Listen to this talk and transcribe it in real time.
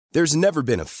There's never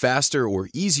been a faster or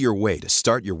easier way to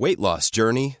start your weight loss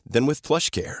journey than with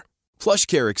PlushCare.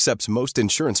 PlushCare accepts most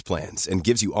insurance plans and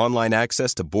gives you online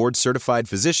access to board-certified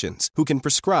physicians who can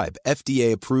prescribe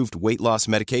FDA-approved weight loss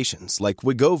medications like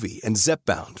Wegovy and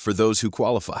Zepbound for those who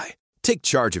qualify. Take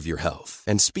charge of your health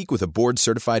and speak with a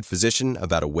board-certified physician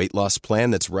about a weight loss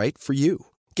plan that's right for you.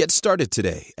 Get started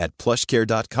today at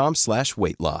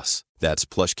plushcare.com/weight loss. That's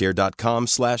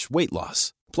plushcare.com/weight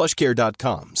loss.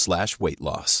 plushcare.com/weight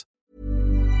loss.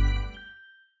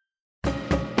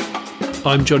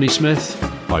 I'm Johnny Smith.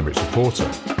 I'm Richard Porter.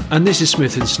 And this is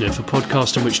Smith & Sniff, a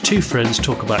podcast in which two friends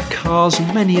talk about cars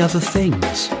and many other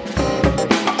things.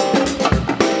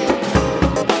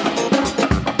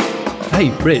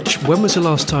 Hey, Rich, when was the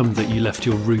last time that you left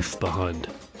your roof behind?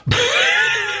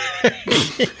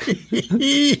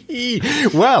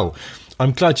 Well,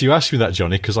 I'm glad you asked me that,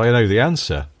 Johnny, because I know the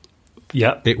answer.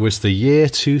 Yeah. It was the year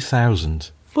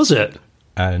 2000. Was it?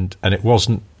 And it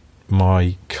wasn't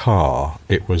my car.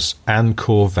 It was an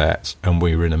Corvette, and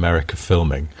we were in America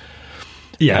filming.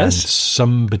 Yes. And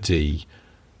somebody,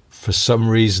 for some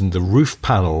reason, the roof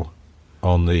panel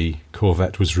on the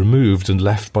Corvette was removed and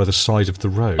left by the side of the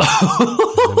road.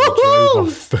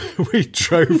 We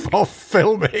drove off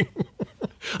filming.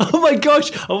 Oh my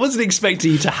gosh, I wasn't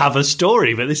expecting you to have a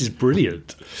story, but this is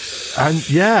brilliant. And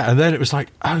then it was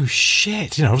like, oh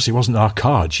shit, obviously it wasn't our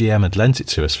car. GM had lent it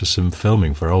to us for some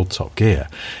filming for Old Top Gear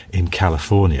in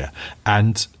California.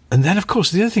 And then, of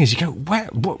course, the other thing is you go, where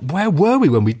were we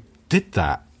when we did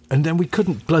that? And then we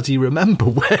couldn't bloody remember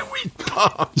where we'd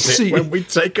parked it when we'd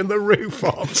taken the roof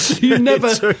off. So you never...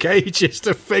 It took ages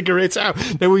to figure it out.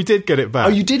 Then we did get it back.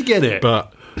 Oh, you did get it?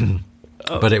 But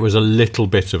it was a little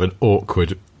bit of an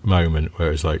awkward moment where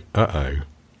it was like,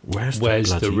 where's the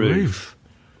bloody roof?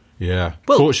 Yeah.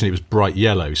 Well, fortunately, it was bright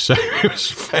yellow, so it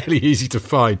was fairly easy to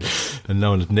find, and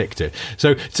no one had nicked it.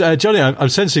 So, Johnny, I'm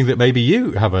sensing that maybe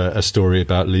you have a story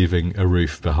about leaving a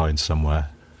roof behind somewhere.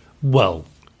 Well,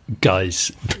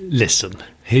 guys, listen.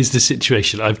 Here's the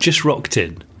situation. I've just rocked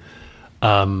in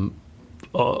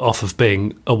off of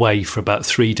being away for about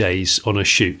 3 days on a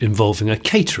shoot involving a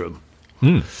Caterham.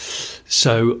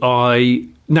 So I've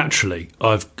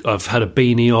had a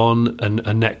beanie on and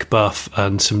a neck buff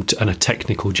and a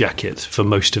technical jacket for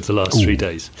most of the last 3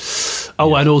 days. Oh,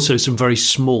 yeah. And also some very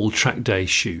small track day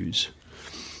shoes.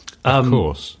 Of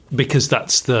course, because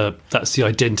that's the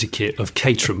identikit of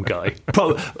Caterham guy.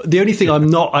 The only thing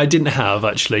I didn't have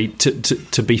actually.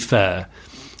 To be fair,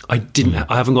 I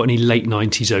haven't got any late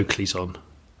 90s Oakleys on.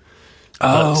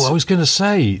 Oh, I was going to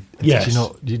say, yes. Did you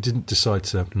not? You didn't decide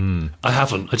to. I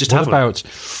haven't. I just what haven't.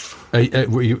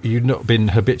 About you've not been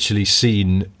habitually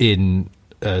seen in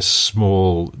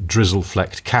small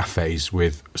drizzle-flecked cafes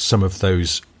with some of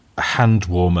those hand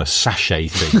warmer sachet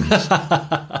things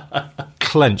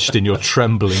clenched in your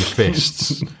trembling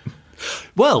fists?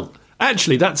 Well,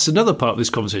 actually, that's another part of this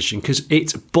conversation because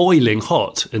it's boiling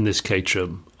hot in this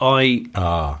Caterham.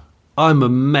 I'm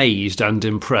amazed and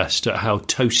impressed at how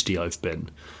toasty I've been.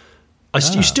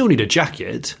 You still need a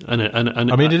jacket, and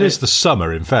I mean, it is the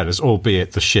summer, in fairness,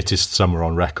 albeit the shittest summer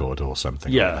on record or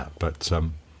something. Yeah, like that.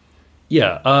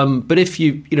 But if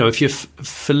if you're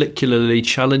follicularly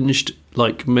challenged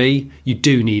like me, you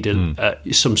do need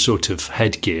some sort of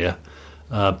headgear,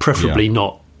 preferably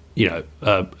not a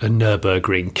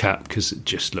Nürburgring cap because it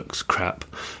just looks crap.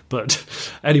 But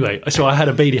anyway, so I had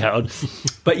a beanie hat on.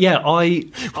 But yeah,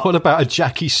 what about a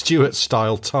Jackie Stewart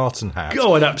style tartan hat?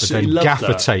 Oh, I'd absolutely love that.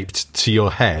 Gaffer taped to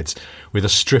your head with a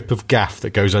strip of gaff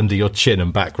that goes under your chin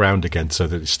and back round again so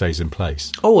that it stays in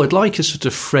place. Oh, I'd like a sort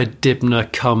of Fred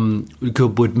Dibner come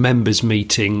Goodwood members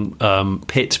meeting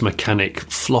pit mechanic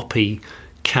floppy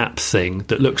cap thing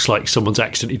that looks like someone's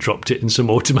accidentally dropped it in some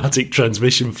automatic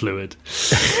transmission fluid,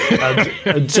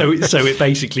 and so it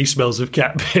basically smells of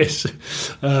cat piss.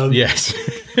 Yes,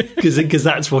 because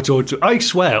that's what I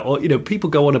swear. Or people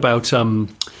go on about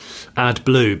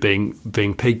AdBlue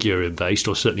being pig urine based,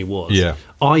 or certainly was. Yeah,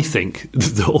 I think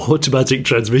the automatic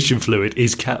transmission fluid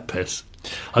is cat piss.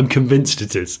 I'm convinced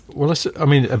it is. Well, I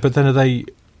mean, but then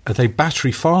are they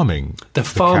battery farming? They're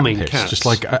farming cats. Just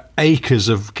like acres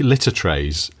of litter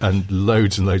trays and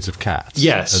loads of cats.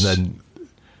 Yes. And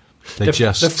then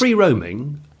they're free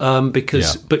roaming but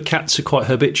cats are quite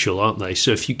habitual, aren't they?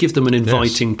 So if you give them an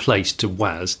inviting place to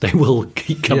waz, they will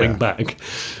keep coming back.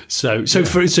 So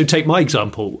take my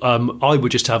example. I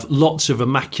would just have lots of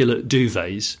immaculate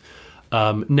duvets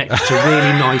next to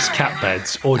really nice cat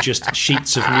beds or just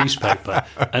sheets of newspaper.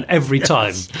 And every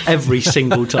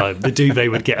single time, the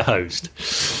duvet would get hosed.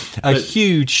 A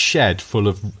huge shed full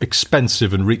of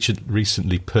expensive and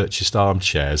recently purchased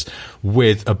armchairs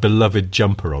with a beloved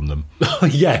jumper on them.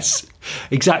 Yes,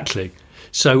 exactly.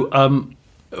 So,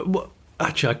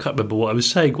 actually, I can't remember what I was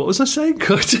saying. What was I saying?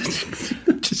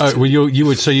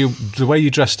 The way you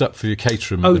dressed up for your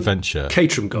Caterham adventure,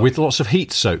 Caterham guy. With lots of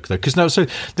heat soak though, so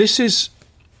this is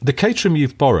the Caterham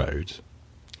you've borrowed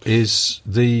is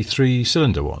the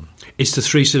 3-cylinder one. It's the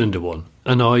 3-cylinder one,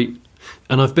 and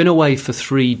I've been away for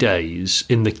 3 days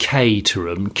in the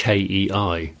Caterham, Kei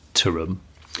Terham.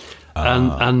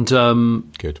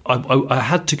 Good. I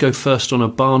had to go first on a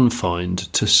barn find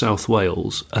to South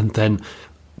Wales, and then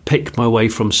pick my way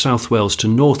from South Wales to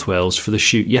North Wales for the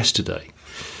shoot yesterday.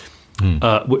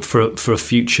 For a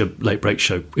future late break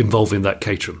show involving that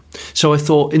Caterham. So I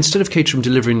thought, instead of Caterham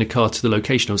delivering the car to the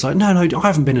location, I was like, no, I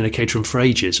haven't been in a Caterham for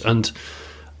ages, and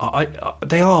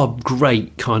they are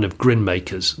great kind of grin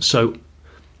makers. So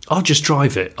I'll just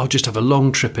drive it. I'll just have a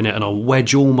long trip in it, and I'll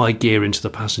wedge all my gear into the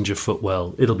passenger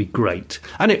footwell. It'll be great,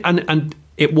 and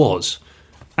it was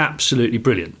absolutely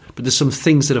brilliant. But there's some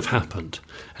things that have happened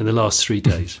in the last 3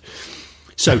 days.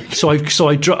 So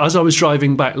as I was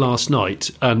driving back last night,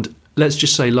 and let's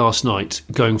just say last night,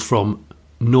 going from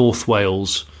North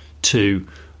Wales to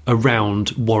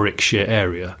around Warwickshire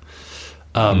area,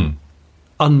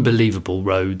 unbelievable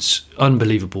roads,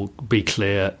 unbelievable be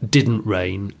clear, didn't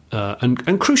rain,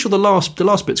 and crucial, the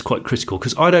last bit's quite critical,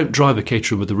 because I don't drive a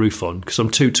Caterham with the roof on because I'm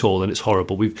too tall and it's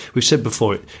horrible. We've said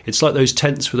before, it's like those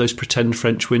tents with those pretend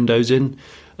French windows in.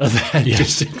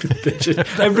 Yes.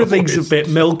 Everything's a bit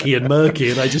milky and murky,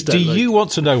 and I just don't. Do you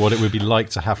want to know what it would be like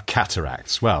to have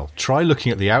cataracts? Well, try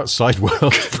looking at the outside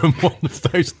world from one of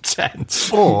those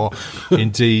tents, or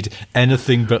indeed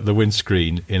anything but the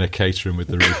windscreen in a Caterham with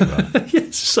the roof on.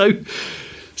 Yes,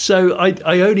 so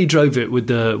I only drove it with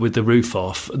the roof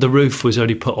off. The roof was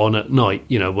only put on at night,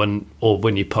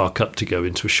 when you park up to go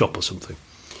into a shop or something.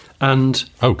 And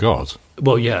oh God.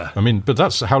 Well, yeah. I mean, but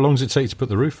that's how long does it take to put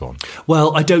the roof on?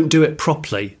 Well, I don't do it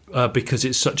properly because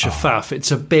it's such a faff. It's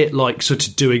a bit like sort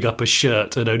of doing up a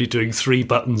shirt and only doing 3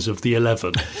 buttons of the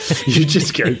 11. You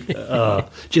just go,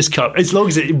 just can't. As long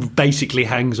as it basically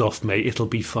hangs off me, it'll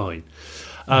be fine.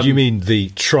 You mean the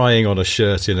trying on a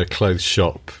shirt in a clothes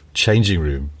shop changing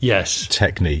room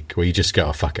technique, where you just go,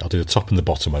 oh, fuck it, I'll do the top and the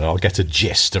bottom and I'll get a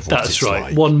gist of what it's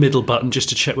like. One middle button just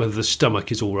to check whether the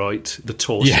stomach is all right, the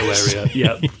torso area.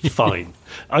 Yeah, fine.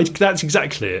 That's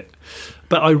exactly it.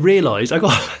 But I realised,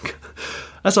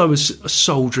 as I was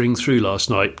soldering through last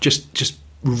night, just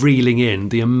reeling in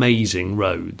the amazing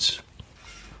roads,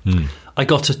 I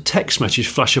got a text message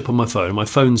flash up on my phone. My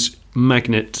phone's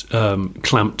magnet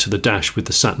clamped to the dash with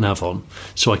the sat-nav on,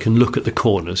 so I can look at the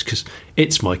corners because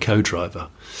it's my co-driver.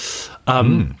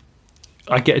 I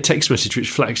get a text message which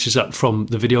flashes up from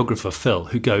the videographer, Phil,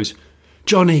 who goes,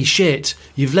 Johnny, shit,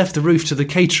 you've left the roof to the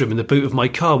Caterham in the boot of my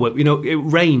car. Well, it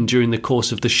rained during the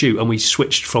course of the shoot, and we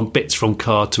switched from bits from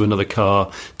car to another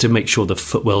car to make sure the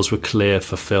footwells were clear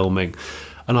for filming.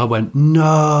 And I went,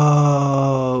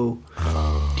 no.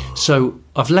 Oh. So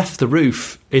I've left the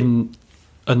roof in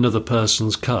another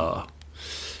person's car.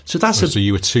 So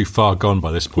you were too far gone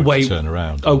by this point to turn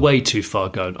around. Oh, way too far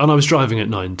gone. And I was driving at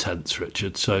 9/10,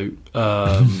 Richard, so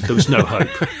there was no hope.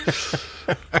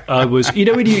 I was, some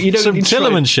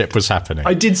Tillermanship was happening.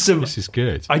 This is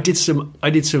good. I did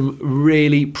some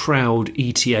really proud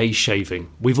ETA shaving.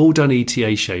 We've all done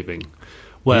ETA shaving,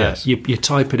 where you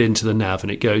type it into the nav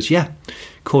and it goes,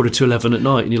 11:15 at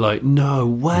night, and you're like, no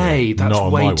way, that's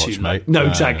not way on my too watch, late. mate. No,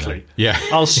 exactly. Yeah,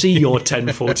 I'll see your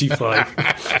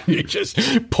 10:45. You're just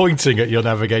pointing at your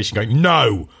navigation, going,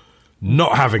 no,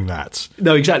 not having that.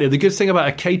 No, exactly. The good thing about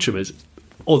a Caterham is,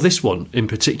 or this one in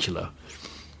particular,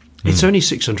 it's only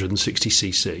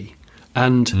 660cc,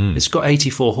 and it's got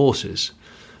 84 horses.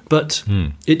 But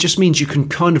it just means you can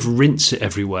kind of rinse it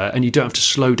everywhere, and you don't have to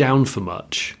slow down for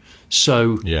much.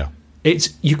 So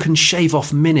you can shave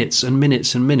off minutes and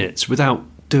minutes and minutes without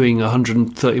doing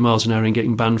 130 miles an hour and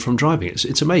getting banned from driving.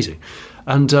 It's amazing.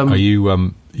 And are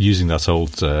you using that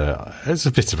old? It's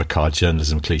a bit of a car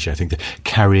journalism cliche, I think.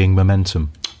 Carrying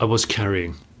momentum. I was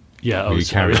carrying. Yeah, I was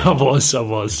carrying. I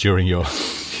was during your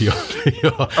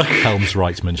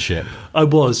helmsrightmanship. I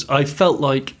was. I felt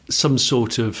like some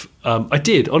sort of. I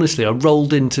did, honestly. I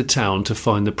rolled into town to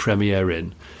find the Premier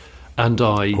Inn, and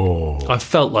I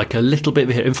felt like a little bit of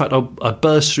a hit. In fact, I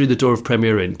burst through the door of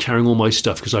Premier Inn carrying all my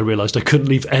stuff because I realised I couldn't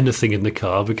leave anything in the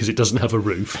car because it doesn't have a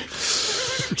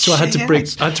roof. So I had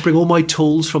to bring all my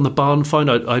tools from the barn find.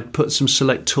 I'd put some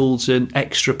select tools in,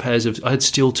 extra pairs of. I had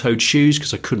steel-toed shoes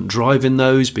because I couldn't drive in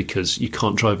those because you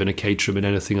can't drive in a Caterham in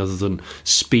anything other than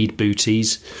speed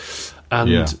booties.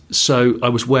 And so I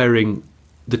was wearing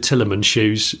the Tillerman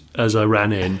shoes as I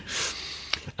ran in.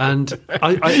 And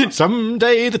I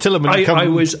someday the Tillerman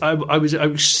comes. I was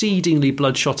exceedingly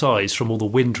bloodshot eyes from all the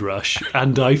wind rush,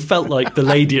 and I felt like the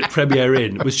lady at Premier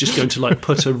Inn was just going to like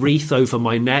put a wreath over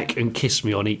my neck and kiss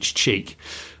me on each cheek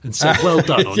and say, "Well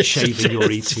done on shaving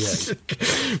your ETA."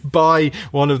 Buy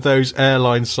one of those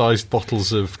airline-sized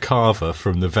bottles of Carver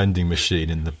from the vending machine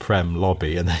in the Prem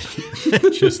lobby, and then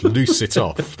just loose it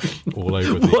off all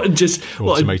over the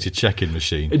automated check-in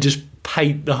machine, and just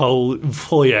paint the whole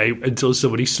foyer until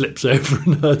somebody slips over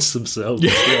and hurts themselves.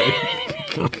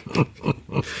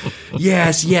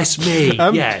 Yes, me.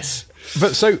 Yes.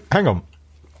 But so, hang on.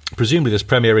 Presumably this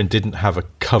Premier Inn didn't have a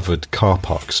covered car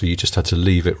park, so you just had to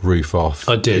leave it roof off.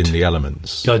 I did. In the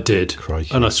elements. I did.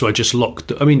 Crikey. And so I just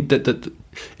locked. I mean, the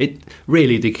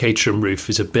Caterham roof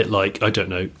is a bit like, I don't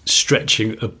know,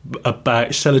 stretching a bag,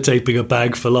 sellotaping a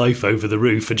bag for life over the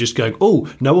roof and just going,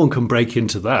 oh, no one can break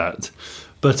into that.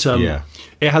 But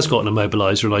it has got an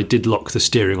immobiliser, and I did lock the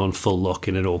steering on full lock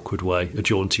in an awkward way, a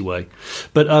jaunty way.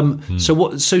 But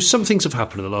so some things have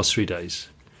happened in the last 3 days.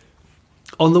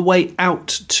 On the way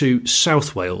out to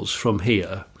South Wales from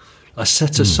here, I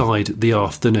set aside the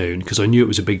afternoon because I knew it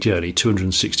was a big journey,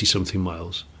 260-something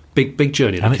miles. Big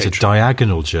journey. And it's a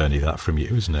diagonal journey, that, from you,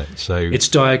 isn't it? So it's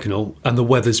diagonal, and the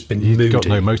weather's been moody. You've got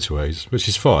no motorways, which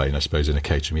is fine, I suppose, in a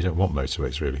Caterham. You don't want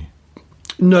motorways, really.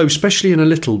 No, especially in a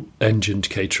little-engined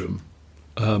Caterham.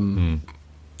 I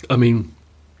mean,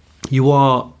 you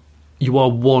are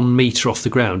 1 metre off the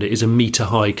ground. It is a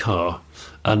metre-high car,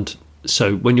 and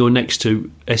so when you're next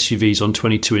to SUVs on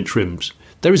 22-inch rims,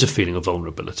 there is a feeling of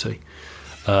vulnerability.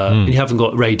 And you haven't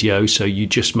got radio, so you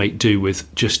just make do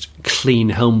with just clean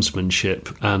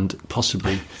helmsmanship and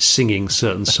possibly singing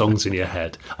certain songs in your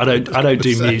head. I don't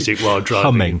do music while driving.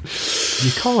 Humming.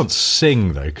 You can't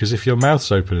sing, though, because if your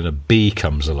mouth's open and a bee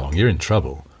comes along, you're in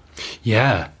trouble.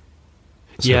 Yeah.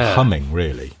 So humming,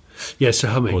 really. Yeah, so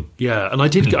humming. And I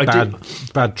did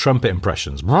bad trumpet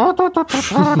impressions. Well,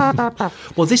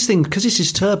 this thing, because this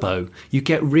is turbo, you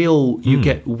get you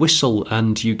get whistle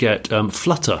and you get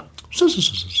flutter. Oh.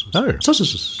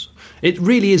 It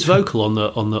really is vocal on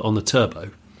the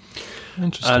turbo.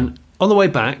 Interesting. And on the way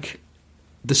back,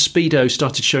 the speedo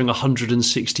started showing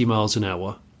 160 miles an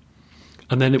hour,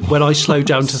 and then when I slowed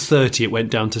down to 30, it went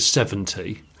down to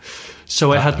 70.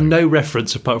 So I had no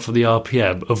reference apart from the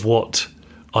RPM of what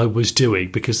I was doing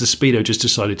because the speedo just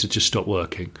decided to just stop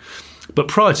working. But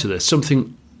prior to this,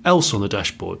 something else on the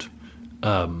dashboard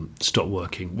stopped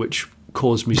working, which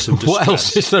caused me some distress. What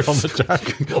else is there on the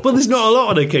dashboard? Well, there's not a lot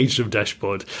on a Caterham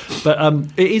dashboard, but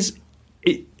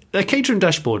a Caterham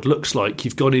dashboard looks like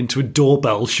you've gone into a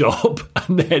doorbell shop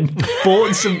and then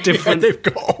bought some different. They've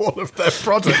got all of their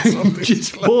products on this.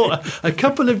 Just bought a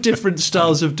couple of different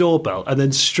styles of doorbell and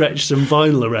then stretched some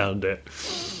vinyl around it.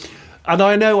 And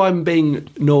I know I'm being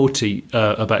naughty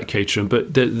about Caterham,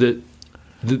 but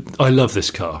I love this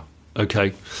car.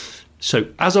 Okay, so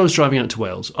as I was driving out to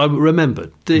Wales, I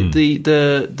remembered the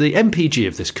MPG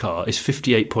of this car is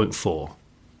 58.4.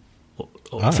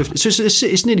 50, so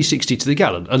it's nearly 60 to the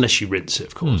gallon, unless you rinse it,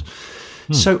 of course.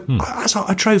 So as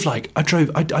I drove,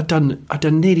 I'd done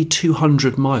nearly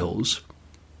 200 miles,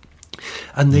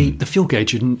 and the fuel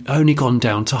gauge had only gone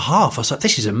down to half. I was like,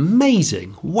 this is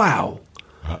amazing! Wow.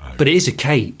 Uh-oh. But it's a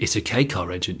K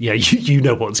car engine. Yeah, you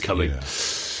know what's coming. Yeah.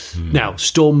 Now,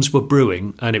 storms were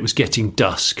brewing and it was getting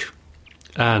dusk,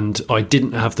 and I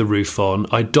didn't have the roof on.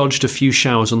 I dodged a few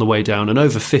showers on the way down, and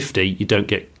over 50 you don't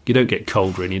get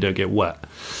colder and you don't get wet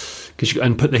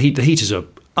and put the heaters are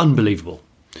unbelievable.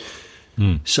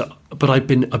 So, but I've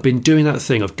been doing that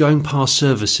thing of going past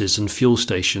services and fuel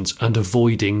stations and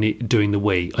avoiding doing the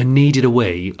wee. I needed a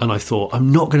wee, and I thought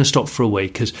I'm not going to stop for a wee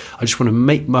because I just want to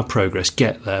make my progress,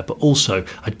 get there. But also,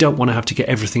 I don't want to have to get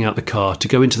everything out the car to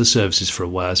go into the services for a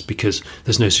WAS because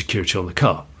there's no security on the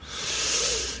car.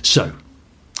 So,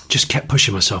 just kept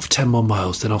pushing myself. 10 more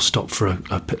miles, then I'll stop for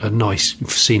a nice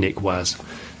scenic WAS.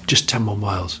 Just 10 more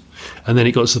miles. And then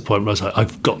it got to the point where I was like,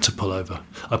 I've got to pull over.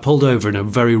 I pulled over in a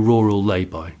very rural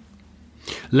lay-by.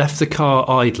 Left the car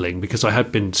idling because I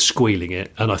had been squealing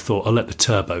it, and I thought I'll let the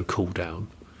turbo cool down.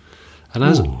 And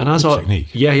as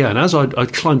I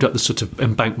climbed up the sort of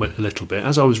embankment a little bit,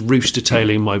 as I was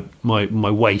rooster-tailing my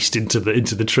waist into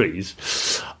the trees,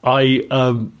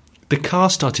 the car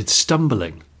started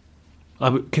stumbling.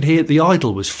 I could hear the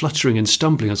idle was fluttering and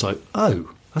stumbling. I was like, oh,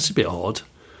 that's a bit odd.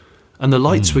 And the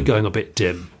lights were going a bit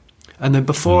dim. And then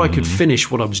before I could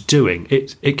finish what I was doing,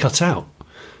 it cut out.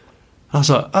 I was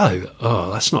like,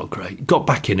 oh, that's not great. Got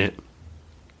back in it.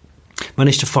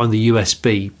 Managed to find the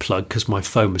USB plug because my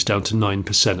phone was down to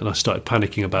 9%, and I started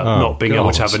panicking about not being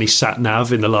able to have any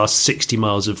sat-nav in the last 60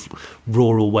 miles of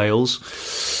rural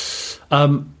Wales.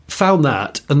 Found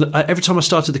that, and every time I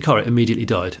started the car, it immediately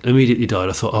died.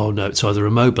 I thought, oh no, it's either a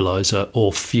mobiliser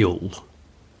or fuel.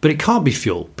 But it can't be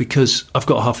fuel because I've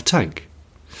got half a tank.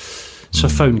 So I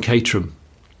phoned Caterham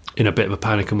in a bit of a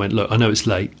panic and went, look, I know it's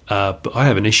late, but I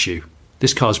have an issue.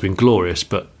 This car's been glorious,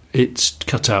 but it's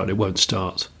cut out and it won't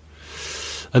start.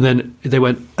 And then they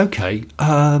went, okay.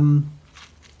 I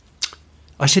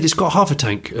said, it's got half a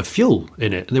tank of fuel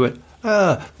in it. And they went,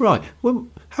 right. Well,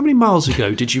 how many miles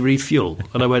ago did you refuel?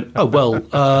 And I went, oh, well,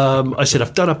 I said,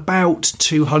 I've done about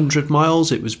 200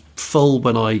 miles. It was full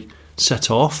when I set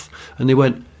off. And they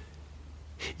went,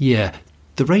 yeah,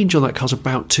 the range on that car's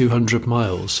about 200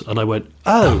 miles. And I went,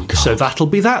 so that'll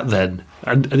be that then.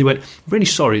 And they went, really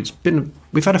sorry,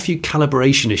 we've had a few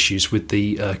calibration issues with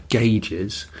the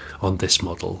gauges on this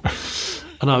model.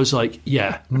 And I was like,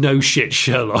 yeah, no shit,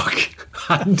 Sherlock.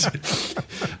 and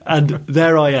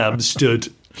there I am,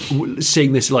 stood,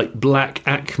 seeing this like black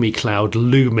Acme cloud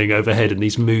looming overhead in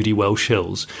these moody Welsh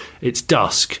hills. It's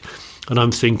dusk, and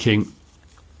I'm thinking,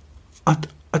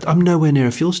 I'm nowhere near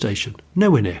a fuel station.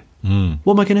 Nowhere near.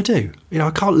 What am I going to do? I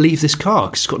can't leave this car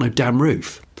because it's got no damn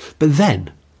roof. But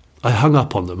then I hung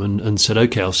up on them and said,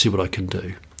 OK, I'll see what I can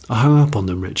do. I hung up on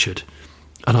them, Richard,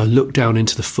 and I looked down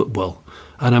into the footwell,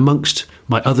 and amongst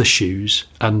my other shoes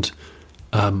and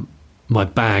my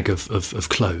bag of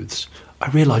clothes, I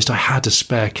realised I had a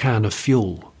spare can of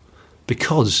fuel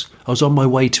because I was on my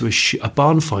way to a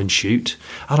barn find shoot,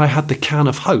 and I had the can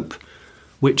of Hope,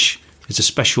 which is a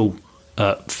special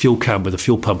fuel can with a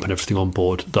fuel pump and everything on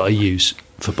board that I use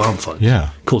for barn finds,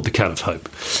 called the can of Hope.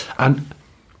 And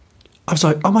I was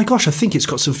like, oh my gosh, I think it's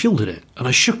got some fuel in it. And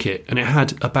I shook it, and it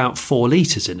had about 4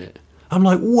 litres in it. I'm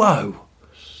like, whoa,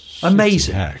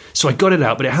 amazing. So I got it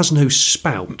out, but it has no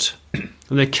spout.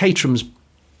 And the Caterham's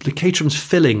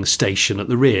filling station at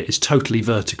the rear is totally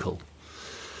vertical.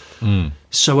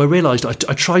 So I realised I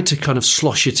tried to kind of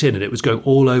slosh it in, and it was going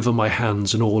all over my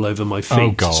hands and all over my feet.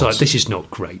 Oh, God. So this is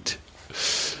not great.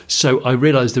 So I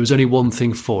realised there was only one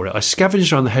thing for it. I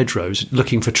scavenged around the hedgerows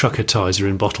looking for trucker Tizer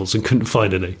in bottles and couldn't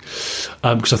find any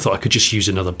because I thought I could just use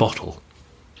another bottle.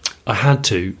 I had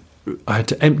to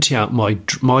empty out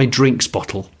my drinks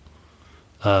bottle,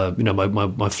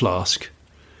 my flask,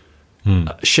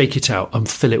 shake it out and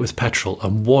fill it with petrol,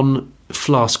 and one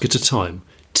flask at a time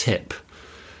tip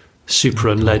super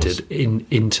unleaded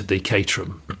into the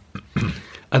Caterham.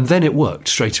 And then it worked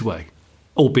straight away,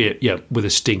 albeit, with a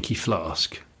stinky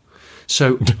flask.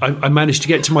 So I managed to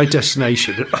get to my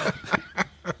destination.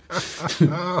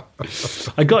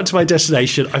 I got to my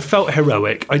destination. I felt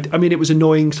heroic. I mean, it was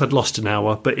annoying because I'd lost an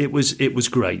hour, but it was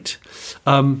great.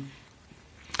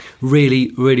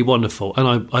 Really, really wonderful.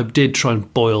 And I did try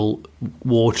and boil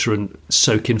water and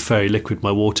soak in fairy liquid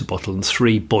my water bottle, and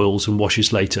 3 boils and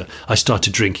washes later, I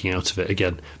started drinking out of it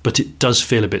again. But it does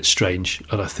feel a bit strange,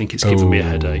 and I think it's given me a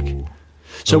headache.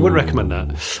 So I wouldn't recommend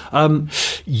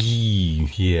that.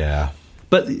 Yeah.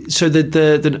 But so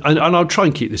and I'll try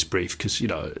and keep this brief because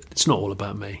it's not all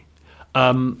about me.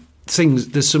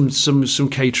 There's some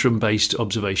Caterham based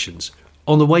observations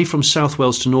on the way from South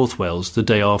Wales to North Wales the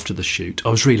day after the shoot. I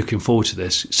was really looking forward to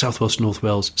this. South Wales to North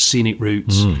Wales, scenic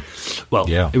routes.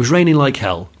 It was raining like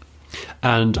hell,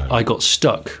 and I got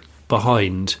stuck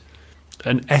behind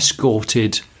an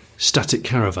escorted static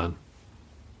caravan.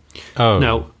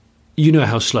 Now, you know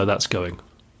how slow that's going.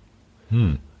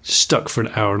 Stuck for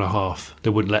an hour and a half. They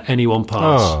wouldn't let anyone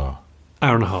pass.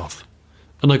 Hour and a half.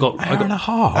 And I got hour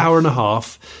and a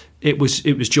half. It was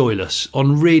joyless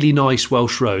on really nice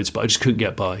Welsh roads, but I just couldn't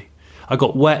get by. I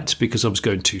got wet because I was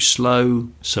going too slow,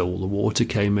 so all the water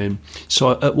came in.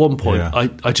 So at one point,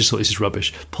 I just thought, this is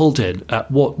rubbish. Pulled in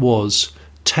at what was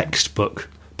textbook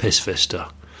piss vista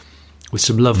with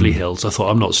some lovely hills. I thought,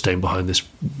 I'm not staying behind this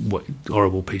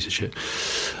horrible piece of shit.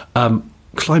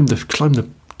 Climbed the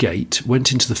gate,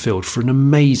 went into the field for an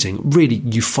amazing, really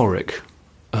euphoric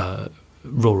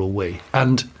rural wee,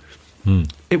 and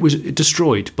it was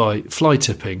destroyed by fly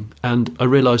tipping, and I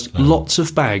realised lots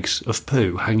of bags of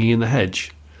poo hanging in the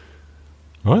hedge.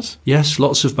 What? Yes,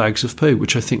 lots of bags of poo,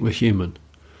 which I think were human,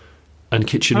 and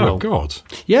kitchen roll. Oh, God.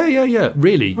 Yeah,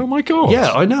 really. Oh, my God.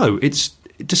 Yeah, I know. It's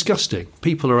disgusting.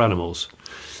 People are animals.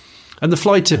 And the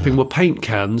fly tipping were paint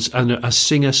cans and a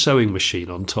Singer sewing machine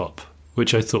on top,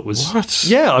 which I thought was... What?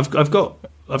 Yeah, I've got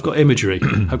imagery.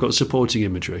 I've got supporting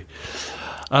imagery.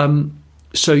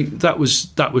 So that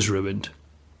was ruined.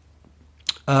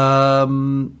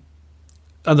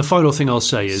 And the final thing I'll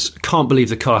say is, can't believe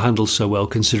the car handles so well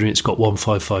considering it's got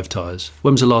 155 tyres.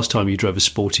 When was the last time you drove a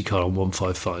sporty car on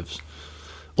 155s?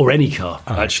 Or any car,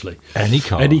 actually. Any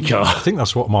car. Any car. I think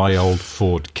that's what my old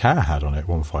Ford Ka had on it,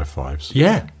 155s.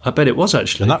 Yeah, I bet it was,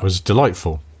 actually. And that was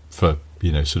delightful for,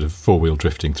 sort of four-wheel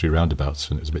drifting through roundabouts,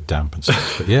 and it was a bit damp and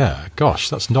stuff. But yeah, gosh,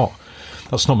 that's not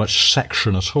much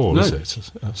section at all, is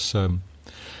it? That's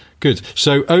good.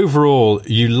 So overall,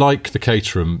 you like the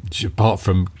Caterham, apart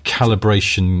from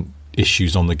calibration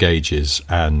issues on the gauges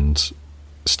and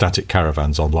static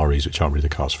caravans on lorries, which aren't really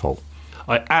the car's fault.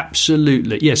 I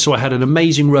absolutely... Yeah, so I had an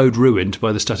amazing road ruined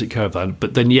by the static caravan,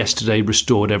 but then yesterday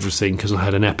restored everything because I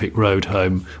had an epic road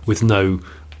home with no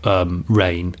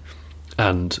rain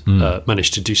and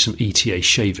managed to do some ETA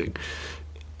shaving.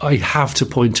 I have to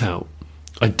point out,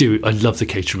 I love the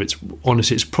Caterham. It's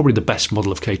probably the best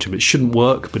model of Caterham. It shouldn't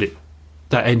work, but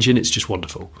that engine, it's just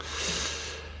wonderful.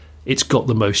 It's got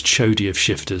the most chody of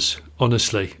shifters,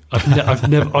 honestly. I've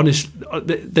never,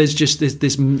 there's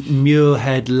this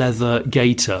Muirhead leather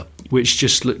gator, which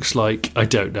just looks like, I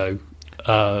don't know,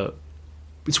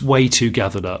 it's way too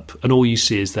gathered up, and all you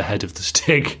see is the head of the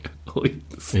stick.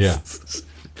 Yeah.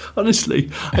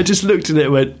 Honestly, I just looked at it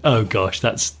and went, oh gosh,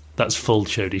 that's full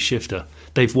chody shifter.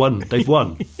 They've won. They've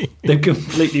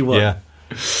completely won. Yeah.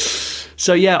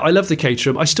 So yeah, I love the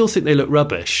Caterham. I still think they look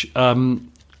rubbish.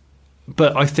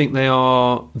 But I think they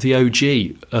are the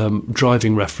OG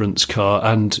driving reference car,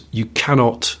 and you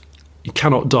cannot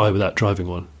die without driving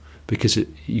one because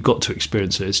you got to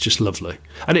experience it. It's just lovely,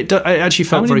 and it actually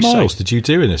felt very safe. How many miles did you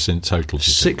do in this in total?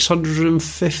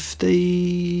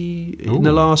 650 in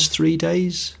the last 3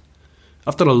 days.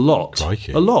 I've done a lot,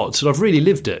 Crikey. and I've really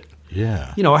lived it.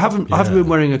 Yeah, I haven't been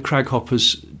wearing a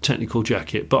Craghopper's technical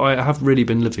jacket, but I have really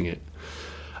been living it.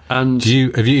 And are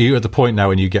you at the point now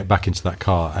when you get back into that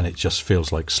car and it just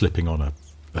feels like slipping on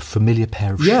a familiar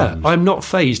pair of shoes? Yeah, I'm not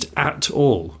fazed at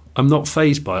all. I'm not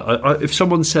fazed by it. If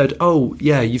someone said, "Oh,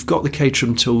 yeah, you've got the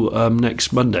Caterham till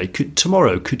next Monday.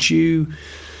 Tomorrow, could you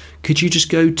just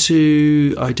go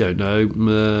to, I don't know,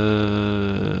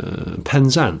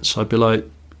 Penzance?" I'd be like,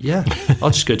 "Yeah, I'll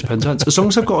just go to Penzance as long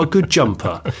as I've got a good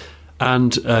jumper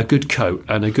and a good coat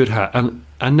and a good hat." And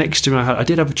next to me, I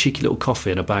did have a cheeky little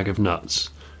coffee and a bag of nuts.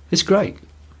 It's great.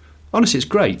 Honestly, it's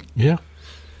great. Yeah.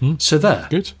 So there.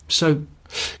 Good. So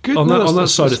good. On that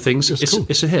side of things, cool.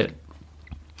 It's a hit.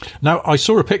 Now, I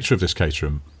saw a picture of this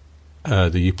Caterham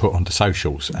that you put onto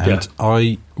socials, and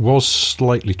I was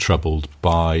slightly troubled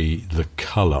by the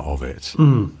colour of it.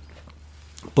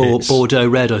 Bordeaux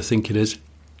red, I think it is.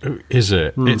 Is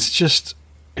it?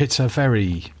 It's a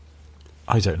very,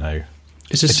 I don't know.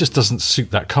 It just doesn't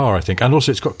suit that car, I think. And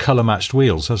also it's got colour-matched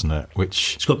wheels, hasn't it?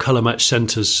 It's got colour-matched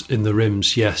centres in the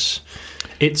rims, yes.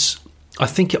 I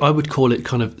think I would call it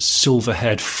kind of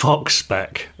silver-haired fox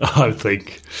spec, I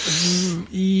think.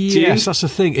 Yes, that's the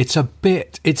thing. It's a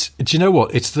bit... do you know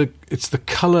what? It's the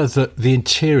colour that the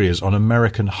interiors on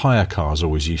American hire cars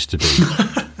always used to be.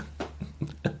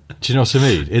 Do you know what I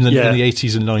mean? In the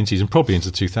 80s and 90s and probably into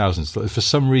the 2000s, for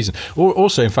some reason. Or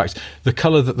also, in fact, the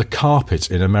colour that the carpet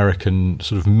in American,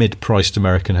 sort of mid-priced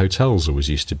American hotels always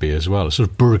used to be as well. It's sort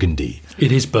of burgundy.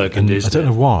 It is burgundy, I don't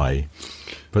know why,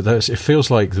 but it feels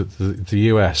like the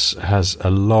US has a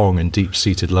long and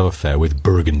deep-seated love affair with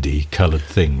burgundy-coloured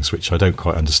things, which I don't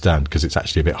quite understand because it's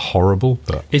actually a bit horrible.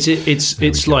 But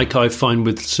it's like I find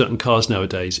with certain cars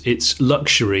nowadays, it's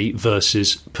luxury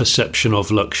versus perception of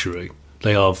luxury.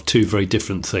 They are two very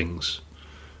different things.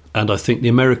 And I think the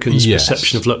Americans'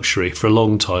 perception of luxury for a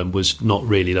long time was not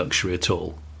really luxury at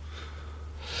all.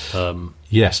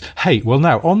 Yes. Hey, well,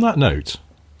 now, on that note,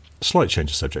 slight change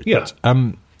of subject. Yeah.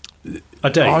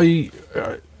 But, I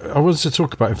wanted to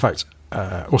talk about, in fact,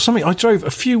 or something I drove a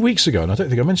few weeks ago, and I don't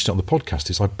think I mentioned it on the podcast,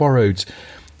 is I borrowed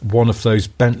one of those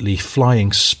Bentley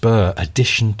Flying Spur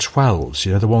Edition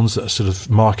 12s, the ones that are sort of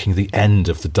marking the end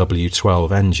of the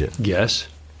W12 engine. Yes.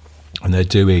 And they're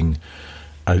doing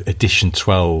an Edition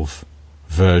 12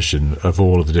 version of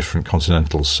all of the different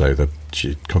Continentals, so the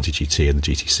Conti GT and the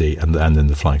GTC, and then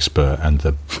the Flying Spur and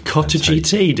the... Cotta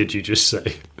GT, did you just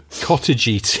say? Cotta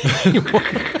GT.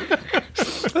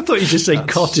 I thought you just said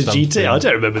Cotta GT. I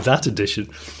don't remember that edition.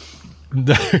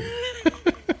 No.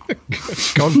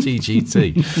 Conti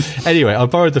GT. Anyway, I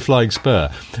borrowed the Flying Spur.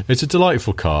 It's a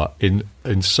delightful car in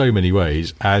so many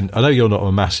ways, and I know you're not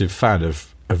a massive fan of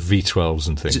V12s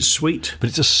and things. Is it sweet? But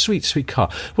it's a sweet, sweet car.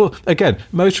 Well, again,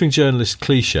 motoring journalist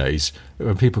cliches,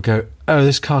 when people go, "Oh,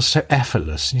 this car's so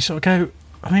effortless," and you sort of go,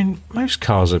 I mean, most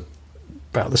cars are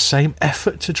about the same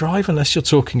effort to drive, unless you're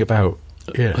talking about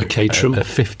a Caterham, a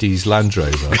 50s Land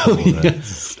Rover, or a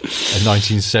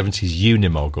 1970s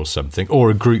Unimog or something, or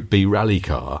a Group B rally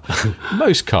car.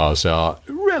 Most cars are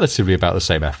relatively about the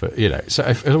same effort, So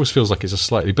it always feels like it's a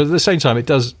slightly, but at the same time, it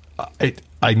does.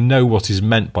 I know what is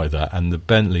meant by that, and the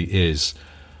Bentley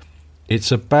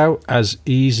it's about as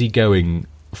easygoing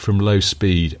from low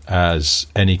speed as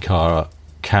any car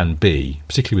can be,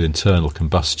 particularly with internal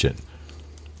combustion.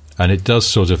 And it does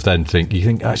sort of then you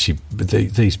think actually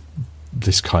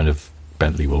this kind of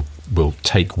Bentley will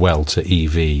take well to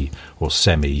EV or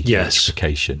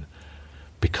semi-electrification,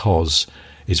 because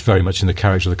it's very much in the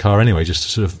character of the car anyway, just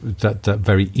sort of that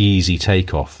very easy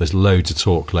takeoff. There's loads of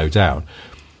torque low down.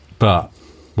 But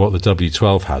what the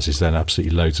W12 has is then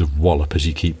absolutely loads of wallop as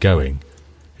you keep going.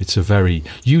 It's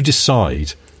you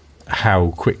decide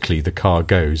how quickly the car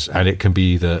goes, and it can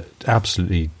be either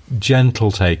absolutely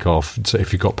gentle takeoff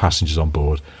if you've got passengers on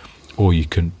board, or you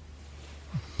can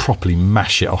properly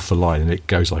mash it off the line and it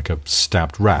goes like a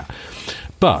stabbed rat.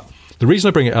 But the reason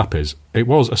I bring it up is it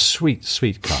was a sweet,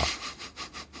 sweet car.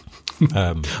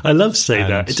 I love saying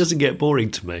that. It doesn't get boring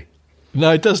to me.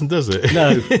 No, it doesn't, does it?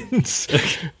 No.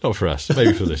 Not for us.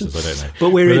 Maybe for listeners, I don't know.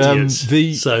 But we're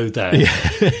idiots, so there.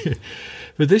 Yeah.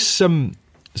 But this...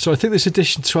 So I think this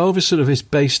edition 12 is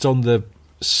based on the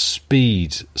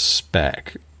speed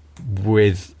spec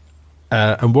with...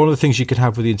 and one of the things you can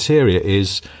have with the interior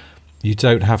is you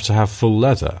don't have to have full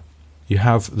leather. You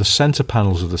have the centre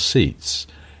panels of the seats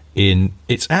in...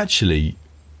 It's actually...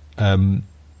 a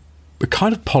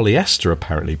kind of polyester,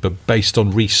 apparently, but based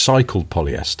on recycled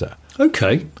polyester.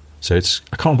 Okay. So I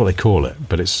can't remember what they call it,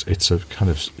 but it's a kind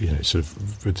of, it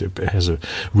has a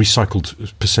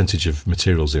recycled percentage of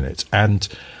materials in it.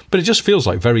 But it just feels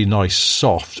like very nice,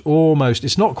 soft, almost,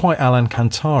 it's not quite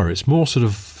Alcantara, it's more sort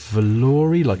of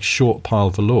velour-y, like short pile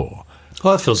velour.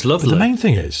 Oh, that feels lovely. But the main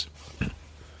thing is,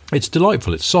 it's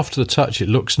delightful, it's soft to the touch, it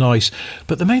looks nice,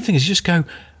 but the main thing is you just go,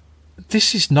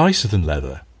 this is nicer than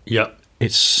leather. Yeah.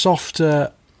 It's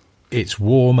softer, it's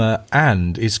warmer,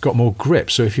 and it's got more grip.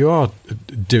 So if you are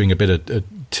doing a bit of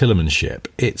Tillermanship,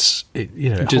 it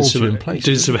holds you in place.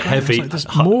 Doing some heavy... There's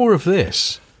more of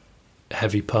this.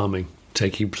 Heavy palming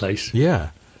taking place. Yeah.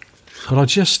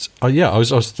 But it's one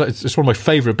of my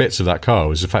favourite bits of that car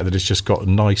was the fact that it's just got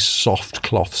nice, soft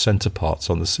cloth centre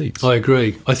parts on the seats. I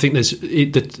agree. I think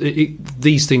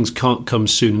these things can't come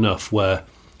soon enough where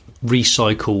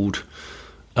recycled...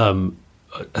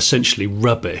 essentially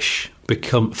rubbish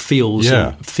feels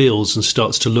and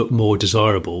starts to look more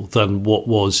desirable than what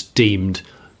was deemed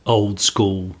old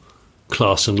school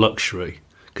class and luxury,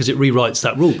 because it rewrites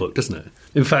that rule book, doesn't it?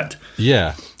 In fact,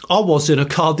 I was in a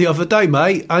car the other day,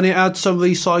 mate, and it had some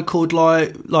recycled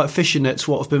like fishing nets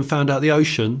what have been found out of the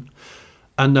ocean,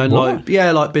 and then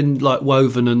been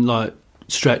woven and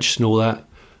stretched and all that,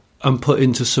 and put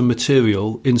into some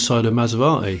material inside a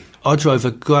Maserati. I drove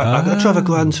a Gran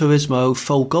Turismo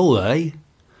Folgore.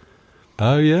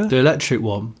 Oh, yeah? The electric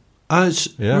one. And it's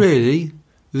really,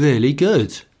 really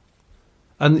good.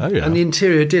 And the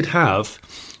interior did have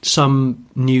some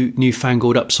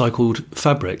newfangled upcycled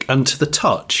fabric. And to the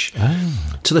touch,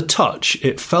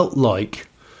 it felt like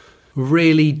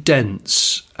really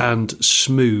dense and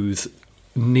smooth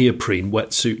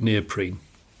wetsuit neoprene.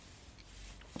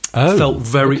 Oh,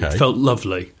 felt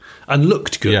lovely and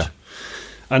looked good. Yeah.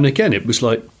 And again, it was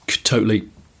like totally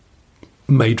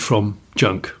made from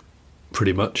junk,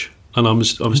 pretty much. And I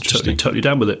was totally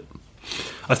down with it.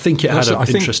 I think it had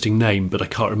an interesting name, but I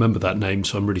can't remember that name,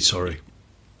 so I'm really sorry.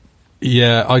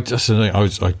 Yeah, I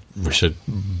wish I'd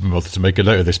bothered to make a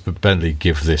note of this, but Bentley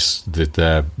give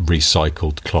their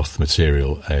recycled cloth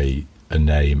material a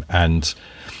name,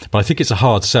 but I think it's a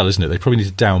hard sell, isn't it? They probably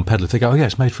need to downpedal. If they go,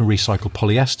 it's made from recycled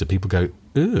polyester, people go,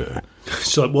 ugh.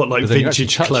 So what, like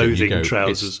vintage clothing,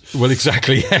 trousers? Well,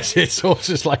 exactly, yes. It's all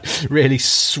just like really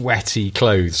sweaty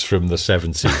clothes from the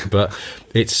 70s, but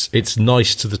it's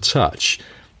nice to the touch.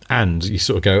 And you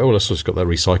sort of go, it's got that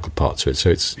recycled part to it, so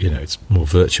it's more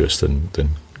virtuous than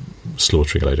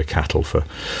slaughtering a load of cattle for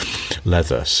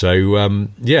leather. So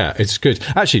it's good.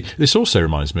 Actually, this also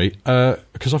reminds me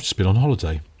because I've just been on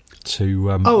holiday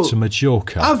to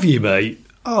Majorca. Have you, mate?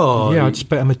 Oh, yeah, I just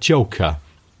been at Majorca,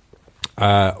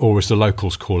 or as the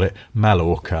locals call it,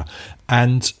 Mallorca,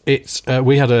 and it's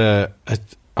we had I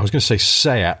was going to say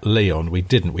Seat Leon. We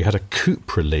didn't. We had a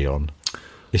Cupra Leon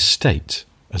Estate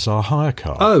as our hire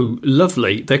car. Oh,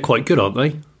 lovely. They're quite good, aren't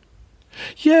they?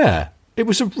 Yeah, it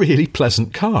was a really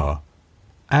pleasant car.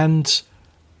 And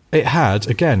it had,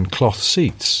 again, cloth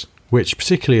seats, which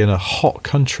particularly in a hot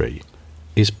country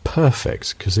is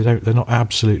perfect because they're not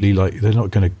absolutely they're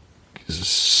not going to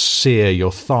sear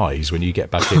your thighs when you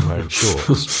get back in wearing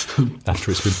shorts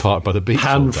after it's been parked by the beach.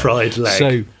 Pan-fried leg.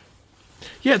 So,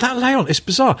 yeah, that Leon, it's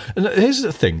bizarre. And here's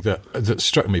the thing that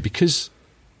struck me, because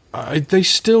they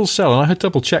still sell, and I had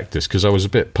double-checked this because I was a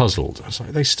bit puzzled. I was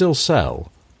like, they still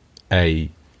sell a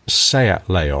Seat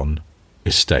Leon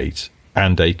estate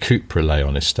and a Cupra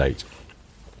Leon estate.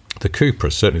 The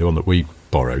Cupra, certainly the one that we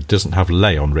borrowed, doesn't have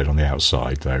Leon written on the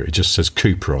outside, though. It just says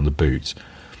Cupra on the boot,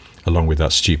 along with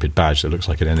that stupid badge that looks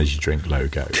like an energy drink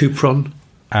logo. Cupron.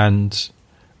 And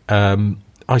I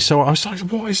was like,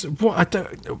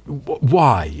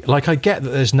 why? Like, I get that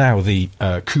there's now the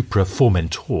Cupra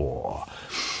Formentor.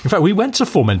 In fact, we went to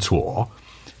Formentor,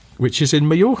 which is in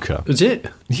Mallorca. Is it?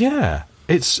 Yeah.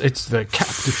 It's the Cap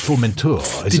de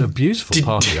Formentor. It's a beautiful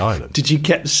part of the island. Did you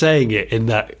keep saying it in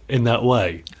that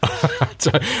way?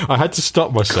 I had to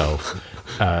stop myself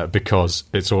because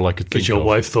it's all I could think of. Because your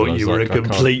wife thought you were a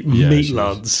complete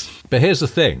meatlands. But here's the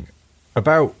thing.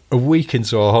 About a week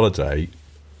into our holiday,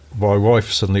 my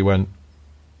wife suddenly went,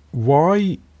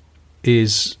 why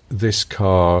is this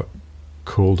car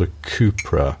called a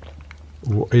Cupra?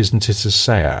 Isn't it a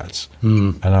Seat?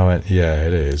 And I went, yeah,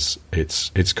 it is.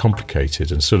 It's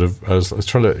complicated, and sort of I was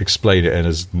trying to explain it in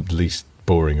as least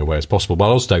boring a way as possible, but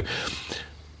also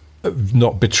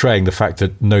not betraying the fact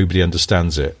that nobody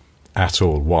understands it at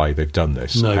all, why they've done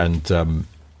this. No. And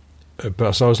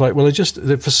but so I was like, well,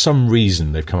 for some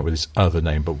reason they've come up with this other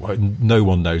name, but no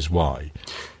one knows why.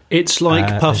 It's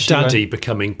like Puff Daddy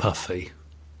becoming Puffy.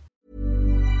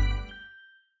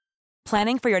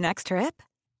 Planning for your next trip?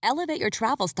 Elevate your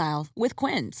travel style with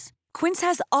Quince. Quince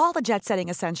has all the jet-setting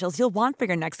essentials you'll want for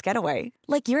your next getaway,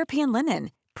 like European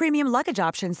linen, premium luggage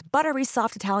options, buttery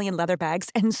soft Italian leather bags,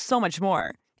 and so much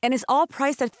more. And is all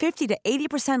priced at 50 to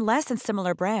 80% less than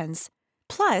similar brands.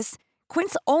 Plus,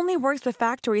 Quince only works with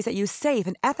factories that use safe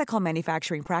and ethical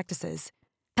manufacturing practices.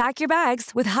 Pack your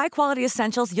bags with high-quality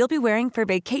essentials you'll be wearing for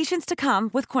vacations to come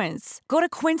with Quince. Go to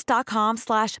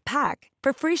quince.com/pack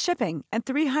for free shipping and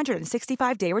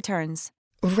 365-day returns.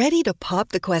 Ready to pop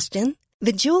the question?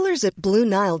 The jewelers at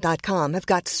BlueNile.com have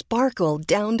got sparkle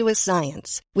down to a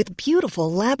science with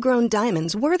beautiful lab-grown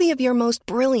diamonds worthy of your most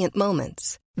brilliant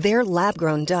moments. Their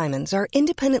lab-grown diamonds are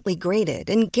independently graded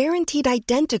and guaranteed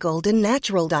identical to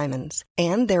natural diamonds,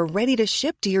 and they're ready to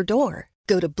ship to your door.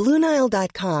 Go to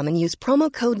BlueNile.com and use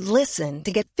promo code LISTEN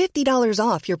to get $50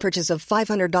 off your purchase of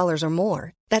 $500 or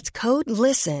more. That's code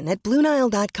LISTEN at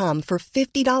BlueNile.com for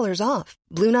 $50 off.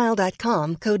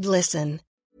 BlueNile.com, code LISTEN.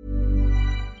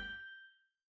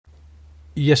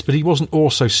 Yes, but he wasn't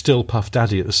also still Puff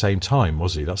Daddy at the same time,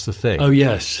 was he? That's the thing. Oh,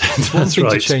 yes. It's one thing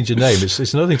to change a name.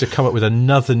 It's another thing to come up with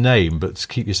another name, but to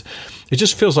keep his... It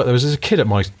just feels like there was a kid at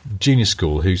my junior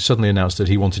school who suddenly announced that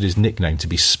he wanted his nickname to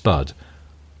be Spud.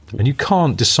 And you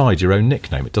can't decide your own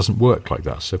nickname. It doesn't work like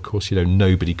that. So, of course,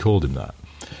 nobody called him that.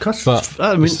 But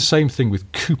it's the same thing with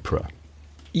Cupra.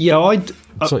 Yeah, I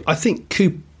think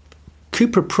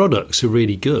Cupra products are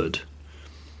really good.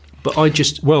 But I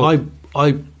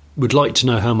would like to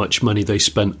know how much money they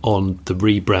spent on the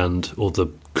rebrand or the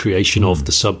creation of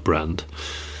the sub-brand,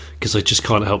 because I just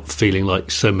can't help feeling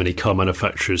like so many car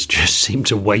manufacturers just seem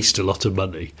to waste a lot of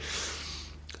money.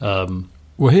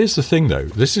 Well, here's the thing, though.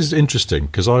 This is interesting,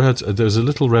 because there was a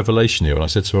little revelation here, and I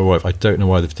said to my wife, I don't know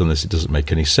why they've done this. It doesn't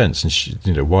make any sense. And she,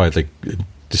 why they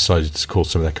decided to call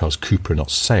some of their cars Cupra,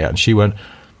 not Seat. And she went,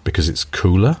 because it's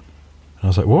cooler. And I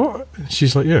was like, what?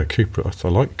 She's like, yeah, Cupra. I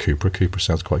like Cupra. Cupra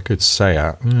sounds quite good.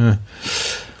 Seat.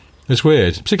 It's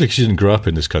weird, particularly because she didn't grow up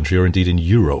in this country or indeed in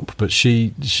Europe. But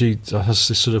she has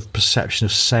this sort of perception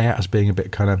of Seat as being a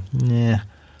bit kind of, yeah.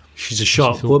 She's a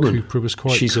sharp woman. Cupra was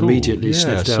quite She's cool. Immediately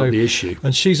sniffed out the issue.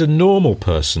 And she's a normal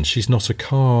person. She's not a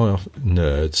car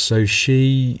nerd. So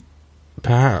she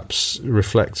perhaps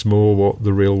reflects more what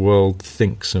the real world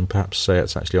thinks, and perhaps say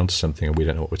it's actually onto something and we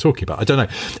don't know what we're talking about. I don't know.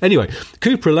 Anyway,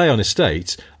 Cupra Leon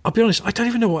Estate, I'll be honest, I don't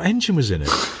even know what engine was in it.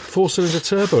 4-cylinder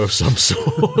turbo of some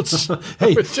sort.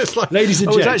 Hey, just like, ladies and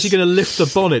gents. gents. I was actually going to lift the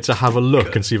bonnet to have a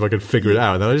look and see if I could figure it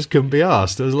out, and then I just couldn't be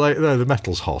asked. I was like, no, the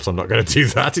metal's hot. I'm not going to do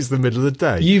that. It's the middle of the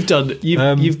day. You've done.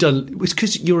 It's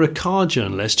because you're a car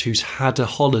journalist who's had a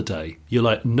holiday. You're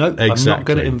like, nope, exactly. I'm not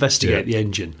going to investigate the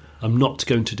engine. I'm not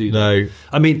going to do that. No.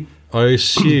 I mean, I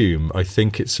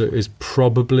think it's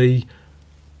probably,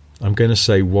 I'm going to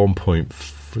say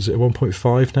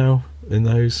 1.5 now in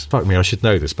those? Fuck me, I should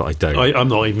know this, but I don't. I'm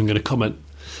not even going to comment.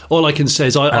 All I can say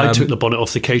is I took the bonnet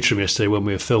off the Caterham yesterday when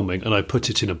we were filming, and I put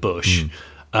it in a bush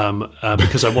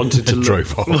because I wanted to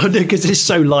drove off. Well, because it's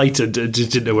so light and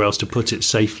just didn't know where else to put it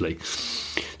safely.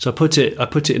 So I put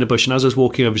it in a bush, and as I was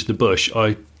walking over to the bush,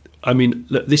 I mean,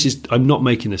 look, I'm not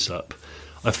making this up.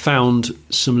 I found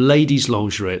some ladies'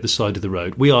 lingerie at the side of the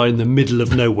road. We are in the middle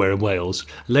of nowhere in Wales.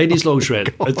 Ladies' lingerie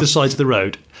at the side of the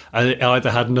road, and it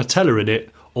either had Nutella in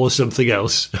it or something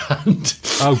else. And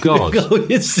oh, God.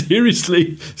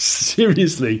 Seriously.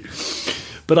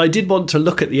 But I did want to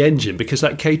look at the engine because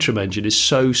that Caterham engine is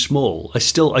so small. I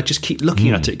just keep looking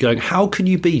at it going, how can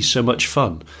you be so much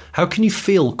fun? How can you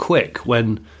feel quick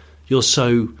when you're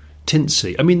so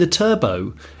tinsy? I mean, the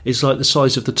turbo is like the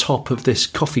size of the top of this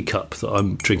coffee cup that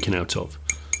I'm drinking out of.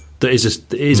 That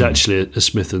is actually a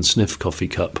Smith & Sniff coffee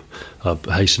cup, I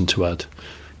hasten to add,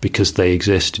 because they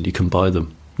exist and you can buy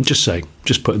them. I'm just saying,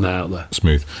 just putting that out there.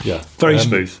 Smooth. Yeah, very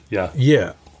smooth, yeah.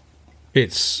 Yeah,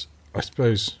 it's, I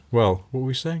suppose, well, what were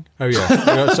we saying? Oh, yeah.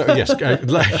 Yes,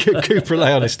 Cooper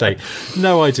Leon estate.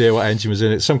 No idea what engine was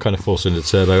in it. Some kind of four-cylinder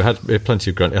turbo. Had plenty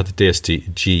of grunt. It had the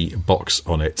DSG box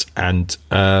on it. And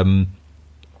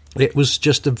it was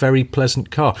just a very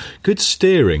pleasant car. Good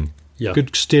steering. Yeah.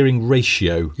 Good steering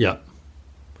ratio. Yeah.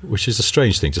 Which is a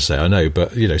strange thing to say, I know,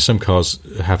 but some cars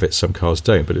have it, some cars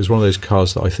don't. But it was one of those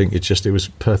cars that I think it was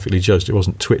perfectly judged. It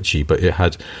wasn't twitchy, but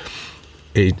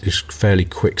it was fairly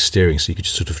quick steering, so you could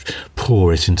just sort of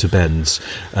pour it into bends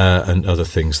and other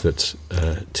things that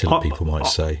tiller people might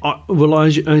say. Well,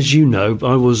 as you know,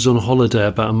 I was on holiday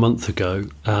about a month ago,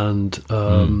 and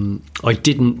I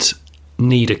didn't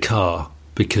need a car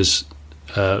because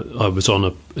I was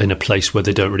in a place where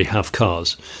they don't really have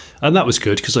cars. And that was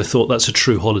good because I thought that's a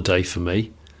true holiday for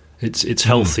me. It's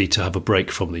healthy to have a break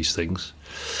from these things.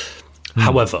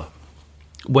 However,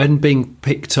 when being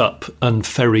picked up and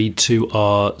ferried to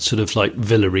our sort of like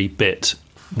villa-y bit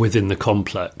within the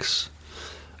complex,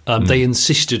 they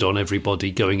insisted on everybody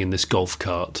going in this golf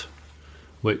cart,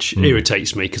 which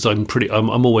irritates me because I'm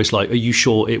always like, are you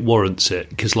sure it warrants it?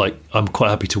 Because like I'm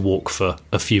quite happy to walk for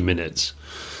a few minutes.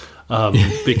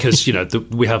 Because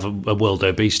we have a world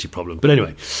obesity problem. But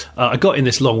anyway, I got in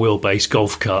this long wheelbase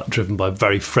golf cart driven by a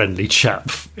very friendly chap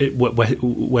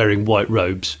wearing white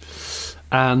robes,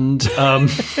 and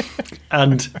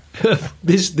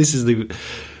this is the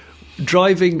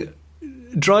driving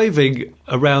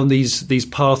around these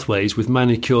pathways with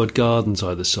manicured gardens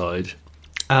either side,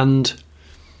 and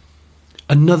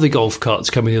another golf cart's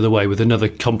coming the other way with another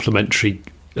complimentary.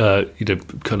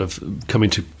 Kind of coming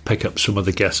to pick up some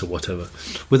other guests or whatever,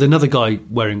 with another guy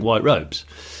wearing white robes.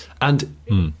 And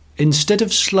instead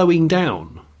of slowing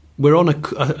down, we're on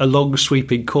a long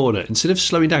sweeping corner. Instead of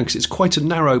slowing down, because it's quite a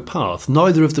narrow path,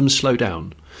 neither of them slow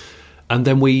down. And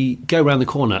then we go around the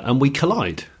corner and we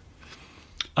collide.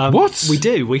 What we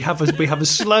do? We have a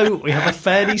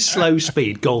fairly slow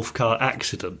speed golf cart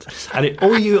accident, and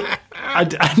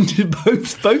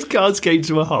both cars came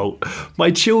to a halt. My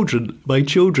children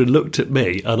looked at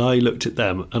me, and I looked at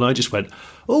them, and I just went,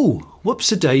 "Oh,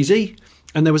 whoops-a-daisy!"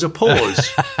 And there was a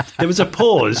pause. There was a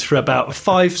pause for about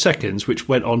 5 seconds, which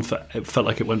went on it felt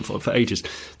like it went for ages.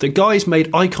 The guys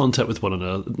made eye contact with one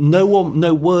another. No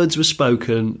words were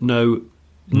spoken. No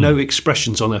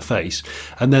expressions on their face,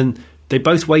 and then. They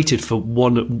both waited for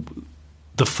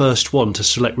the first one to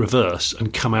select reverse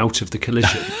and come out of the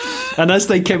collision. And as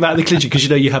they came out of the collision, because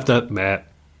you have the meh,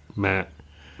 with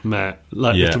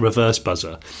the reverse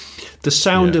buzzer, the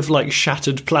sound of like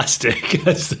shattered plastic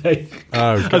as they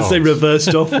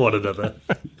reversed off one another.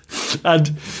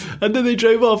 And then they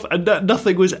drove off, and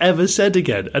nothing was ever said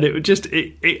again. And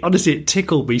it honestly, it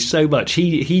tickled me so much.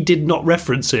 He did not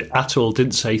reference it at all.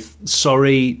 Didn't say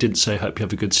sorry. Didn't say hope you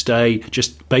have a good stay.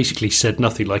 Just basically said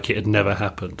nothing, like it had never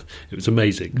happened. It was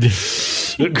amazing.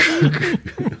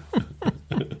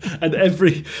 And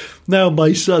now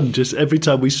my son, just every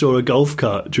time we saw a golf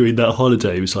cart during that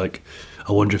holiday, he was like,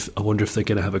 I wonder if they're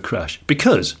going to have a crash,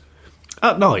 because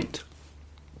at night.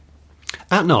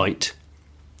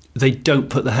 They don't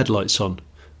put the headlights on.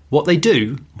 What they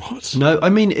do... What? No, I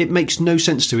mean, it makes no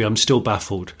sense to me. I'm still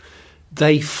baffled.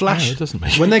 They flash... No, it doesn't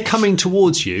make when they're coming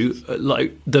towards you,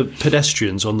 like the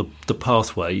pedestrians on the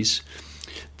pathways,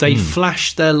 they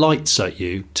flash their lights at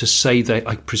you to say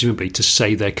presumably to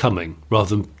say they're coming,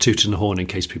 rather than tooting the horn in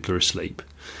case people are asleep.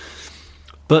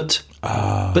 But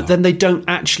then they don't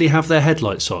actually have their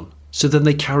headlights on. So then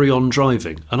they carry on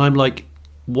driving. And I'm like...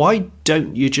 Why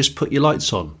don't you just put your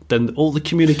lights on? Then all the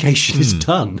communication is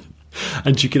done,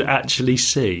 and you can actually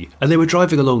see. And they were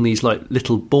driving along these like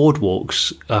little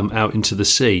boardwalks out into the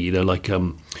sea,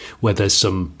 where there's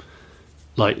some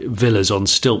like villas on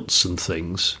stilts and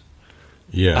things.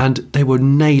 Yeah. And they were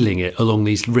nailing it along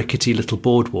these rickety little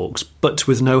boardwalks, but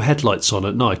with no headlights on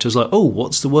at night. I was like, oh,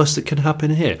 what's the worst that can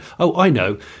happen here? Oh, I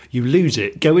know. You lose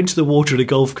it, go into the water in a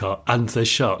golf cart, and there's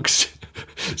sharks.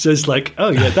 So it's like, oh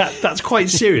yeah, that's quite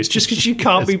serious. Just because you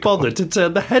can't be bothered to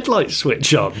turn the headlight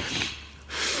switch on.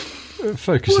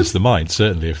 focuses the mind,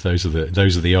 certainly, if those are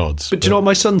the odds. But do you know what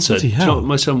my son said? Do bloody you know hell. what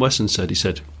my son Weston said? He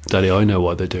said, "Daddy, I know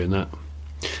why they're doing that.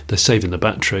 They're saving the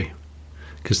battery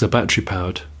because they're battery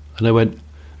powered." And I went,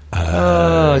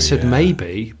 I said,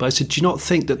 maybe. But I said, do you not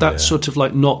think that that's sort of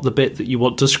like not the bit that you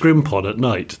want to scrimp on at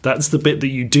night? That's the bit that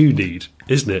you do need,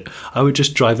 isn't it? I would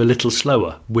just drive a little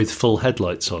slower with full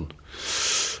headlights on.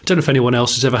 I don't know if anyone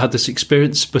else has ever had this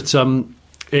experience, but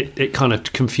it kind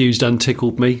of confused and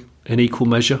tickled me in equal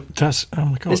measure. That's, oh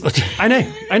my God. I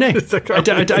know.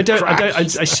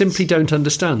 I simply don't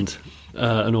understand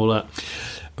and all that.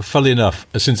 Funnily enough,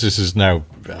 since this is now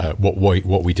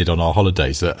what we did on our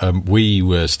holidays, that we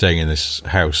were staying in this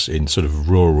house in sort of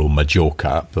rural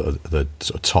Majorca, at the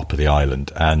sort of top of the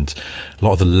island, and a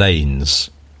lot of the lanes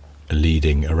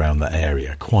leading around that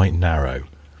area quite narrow.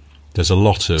 There's a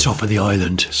lot of top of the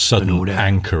island, sudden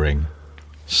anchoring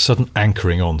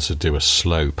on to do a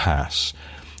slow pass,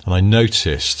 and I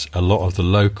noticed a lot of the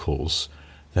locals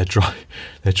they're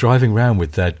driving around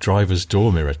with their driver's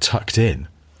door mirror tucked in.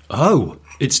 Oh.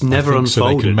 It's never unfolded. So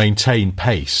they can maintain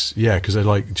pace. Yeah, because they're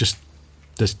like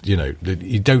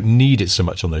you don't need it so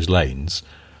much on those lanes.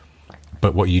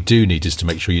 But what you do need is to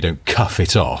make sure you don't cuff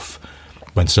it off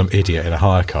when some idiot in a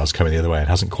hire car's coming the other way and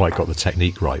hasn't quite got the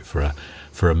technique right for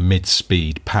a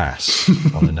mid-speed pass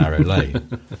on a narrow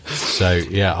lane. So,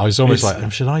 yeah, I was almost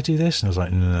like, should I do this? And I was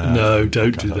like, no.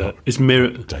 Don't do that.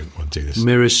 Don't want to do this.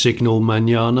 Mirror signal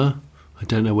mañana. I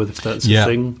don't know whether that's a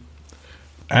thing.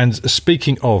 And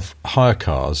speaking of hire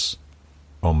cars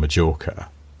on Majorca,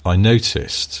 I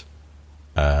noticed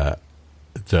that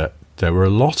there were a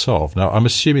lot of... Now, I'm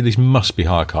assuming these must be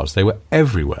hire cars. They were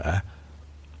everywhere,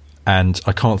 and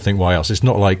I can't think why else. It's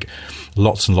not like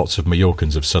lots and lots of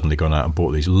Mallorcans have suddenly gone out and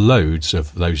bought these loads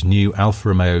of those new Alfa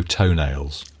Romeo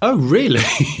toenails. Oh, really?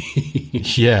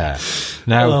 Yeah.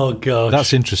 Now, oh, gosh.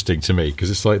 That's interesting to me, because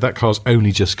it's like that car's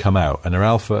only just come out, and they're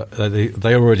Alfa,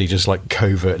 they're already just like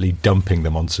covertly dumping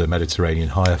them onto Mediterranean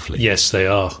hire fleet. Yes, they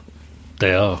are.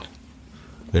 They are.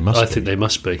 They must I think they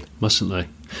must be, mustn't they?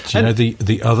 Do you know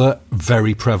the other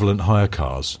very prevalent hire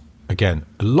cars? Again,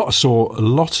 saw a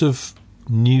lot of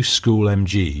new school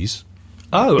MGs.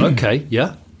 Oh, okay.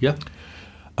 Yeah.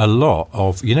 A lot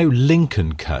of, Link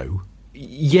 & Co.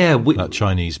 Yeah. That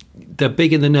Chinese... They're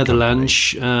big in the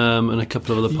Netherlands and a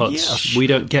couple of other parts. Yeah. We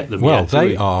don't get them well, yet,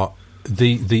 they are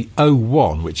the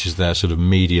 01, which is their sort of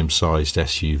medium-sized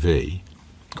SUV.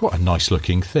 Quite a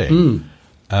nice-looking thing.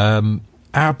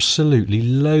 Absolutely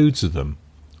loads of them.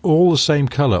 All the same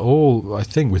colour, all, I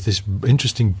think, with this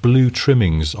interesting blue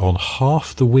trimmings on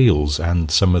half the wheels and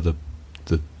some of the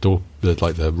door,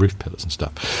 like the roof pillars and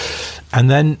stuff. And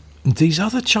then these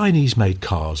other Chinese-made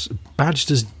cars,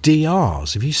 badged as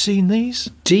DRs. Have you seen these?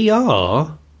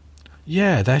 DR?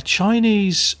 Yeah, they're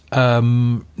Chinese.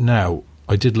 Now,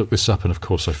 I did look this up, and of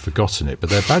course I've forgotten it, but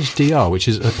they're badged DR, which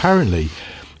is apparently...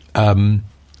 and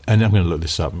I'm going to look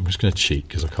this up. I'm just going to cheat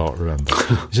because I can't remember.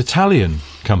 It's an Italian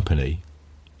company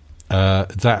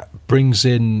that brings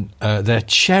in their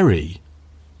Cherry,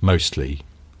 mostly,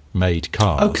 made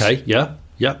cars. Okay, yeah.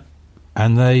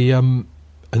 And they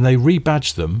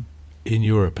rebadge them in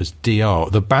Europe as DR.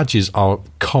 The badges are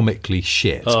comically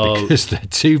shit because they're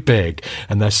too big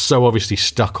and they're so obviously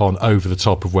stuck on over the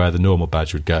top of where the normal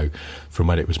badge would go from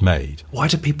when it was made. Why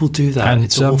do people do that? And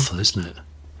it's awful, isn't it?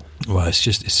 Well,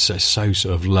 it's so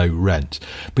sort of low rent.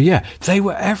 But yeah, they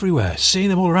were everywhere, seeing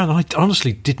them all around. I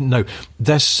honestly didn't know.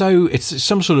 It's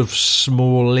some sort of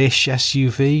smallish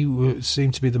SUV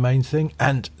seemed to be the main thing,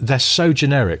 and they're so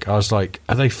generic. I was like,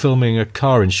 are they filming a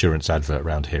car insurance advert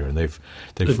around here? And they've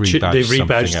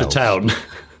rebadged the town.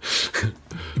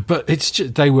 But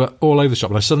they were all over the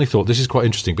shop, and I suddenly thought, this is quite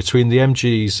interesting, between the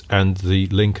MGs and the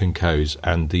Link & Co's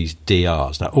and these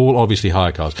DRs. Now, all obviously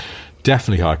hire cars.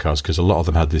 Definitely hire cars, because a lot of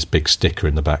them had this big sticker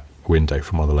in the back window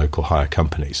from one of the local hire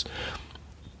companies.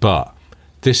 But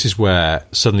this is where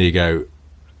suddenly you go,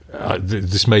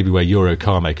 this may be where Euro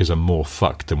car makers are more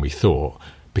fucked than we thought,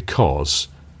 because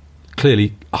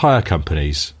clearly hire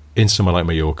companies in somewhere like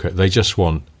Mallorca, they just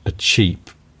want a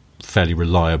cheap, fairly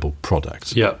reliable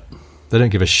product. Yeah. They don't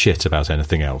give a shit about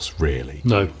anything else, really.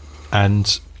 No.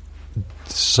 And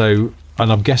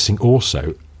I'm guessing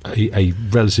also... A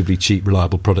relatively cheap,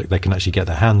 reliable product they can actually get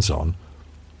their hands on,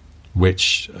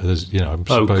 which I'm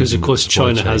because of course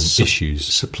China has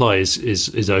issues. Supply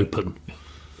is open.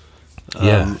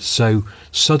 So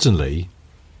suddenly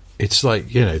it's like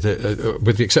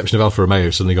with the exception of Alfa Romeo,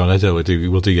 suddenly gone, we'll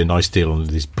do you a nice deal on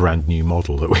this brand new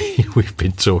model that we've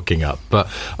been talking up. But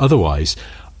otherwise,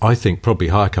 I think probably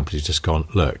hire companies just gone,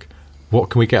 look,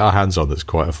 what can we get our hands on that's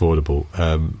quite affordable?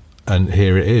 and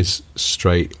here it is,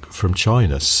 straight from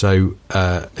China. So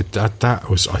that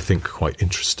was, I think, quite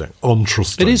interesting.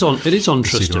 It is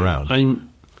interesting. Around.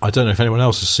 I don't know if anyone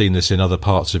else has seen this in other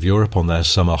parts of Europe on their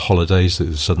summer holidays,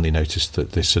 that suddenly noticed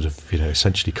that this sort of,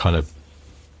 essentially kind of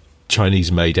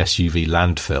Chinese-made SUV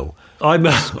landfill. I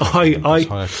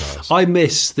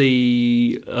miss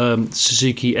the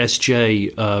Suzuki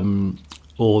SJ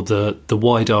or the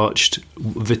wide-arched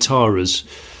Vitaras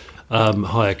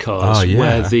hire cars,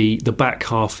 where the back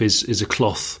half is a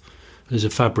cloth. There's a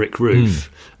fabric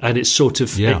roof, and it's sort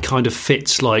of it kind of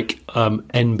fits like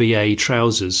NBA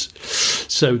trousers.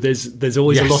 So there's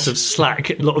always a lot of slack,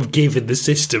 a lot of give in the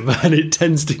system, and it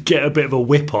tends to get a bit of a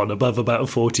whip on above about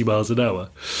 40 miles an hour,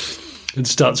 and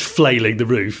starts flailing the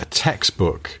roof. A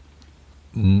textbook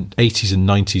 80s and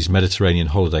 90s Mediterranean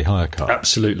holiday hire car.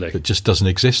 Absolutely, that just doesn't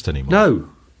exist anymore.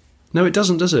 No, it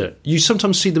doesn't, does it? You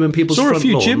sometimes see them in people's front lawns. Saw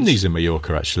a few chimneys in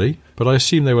Mallorca, actually, but I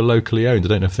assume they were locally owned. I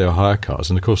don't know if they were hire cars,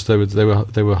 and of course they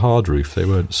were hard roof. They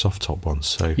weren't soft top ones,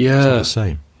 so it's not the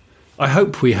same. I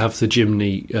hope we have the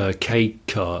Jimny K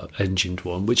car engined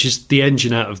one, which is the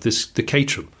engine out of the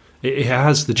Caterham. It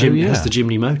has the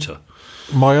Jimny motor.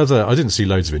 I didn't see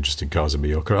loads of interesting cars in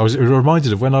Mallorca. I was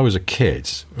reminded of when I was a kid.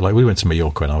 Like, we went to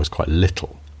Mallorca when I was quite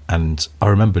little. And I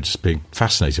remember just being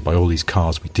fascinated by all these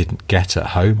cars we didn't get at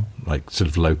home, like sort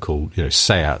of local,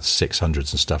 Seat 600s and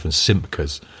stuff, and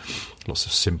Simcas, lots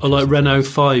of Simcas. Or like Renault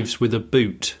 5s with a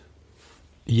boot.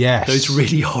 Yes. Those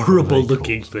really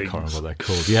horrible-looking things. I can't remember what they're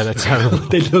called. Yeah, they're terrible.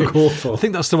 They look awful. I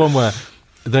think that's the one where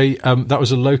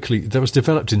that was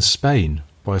developed in Spain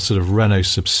by a sort of Renault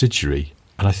subsidiary,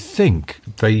 and I think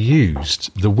they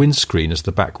used the windscreen as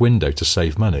the back window to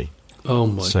save money. Oh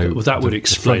my God! Well, that would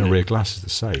explain. The front and rear glass is the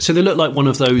same. So they look like one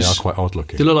of those. They are quite odd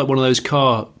looking. They look like one of those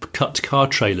cut car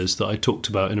trailers that I talked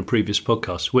about in a previous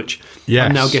podcast, which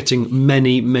I'm now getting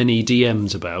many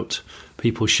DMs about.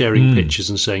 People sharing pictures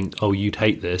and saying, "Oh, you'd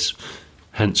hate this,"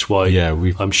 hence why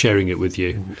I'm sharing it with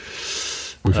you.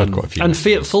 We've had quite a few. And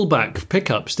Fiat fullback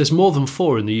pickups. There's more than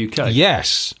 4 in the UK.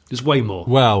 Yes, there's way more.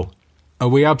 Well, are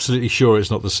we absolutely sure it's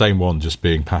not the same one just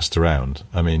being passed around?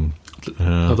 I mean.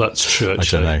 That's true.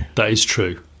 Actually. I don't know. That is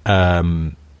true.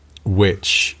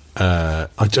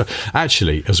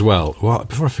 Actually, as well. Well,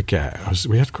 before I forget,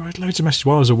 we had quite loads of messages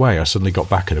while I was away. I suddenly got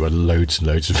back and there were loads and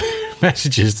loads of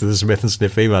messages to the Smith and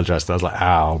Sniff email address. And I was like,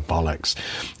 "Oh, bollocks!"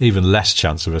 Even less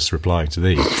chance of us replying to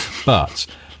these. But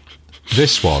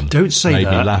this one made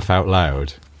me laugh out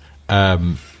loud.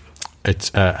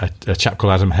 It's a chap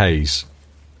called Adam Hayes.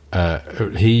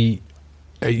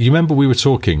 You remember we were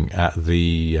talking at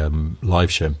the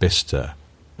live show in Bicester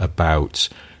about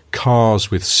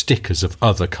cars with stickers of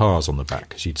other cars on the back,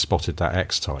 because you'd spotted that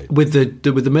X-Type with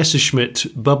the Messerschmitt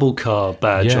bubble car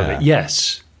badge on it.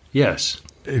 Yes.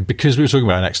 Because we were talking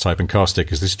about an X-Type and car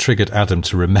stickers, this triggered Adam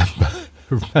to remember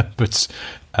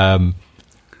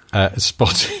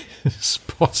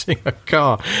spotting a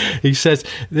car. He says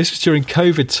this was during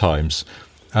COVID times.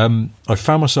 I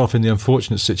found myself in the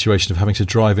unfortunate situation of having to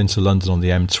drive into London on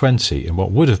the M20 in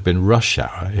what would have been rush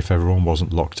hour if everyone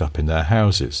wasn't locked up in their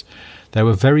houses. There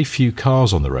were very few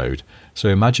cars on the road, so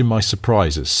imagine my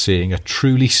surprise at seeing a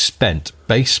truly spent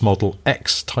base model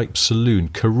X-Type saloon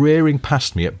careering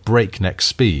past me at breakneck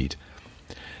speed.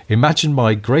 Imagine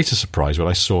my greater surprise when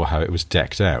I saw how it was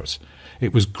decked out.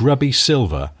 It was grubby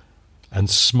silver and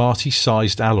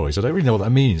smarty-sized alloys. I don't really know what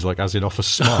that means, like as in off a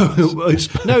smart.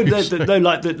 No, like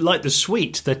the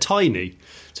sweet. They're tiny.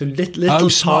 So little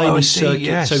tiny circuits,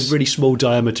 yes. So really small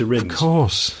diameter rims. Of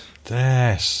course.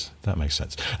 Yes, that makes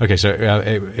sense. Okay, so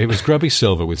it was grubby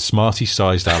silver with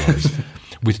smarty-sized alloys,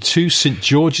 with 2 St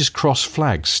George's Cross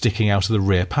flags sticking out of the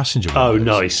rear passenger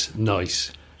windows. Oh,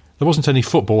 nice. There wasn't any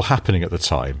football happening at the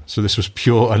time, so this was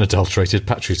pure unadulterated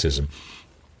patriotism.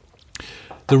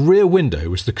 The rear window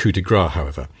was the coup de grace,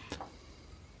 however.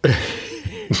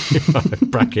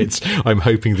 Brackets, I'm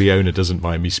hoping the owner doesn't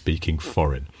mind me speaking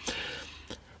foreign.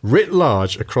 Writ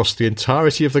large across the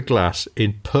entirety of the glass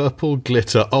in purple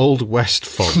glitter Old West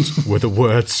font were the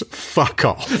words "fuck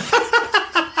off."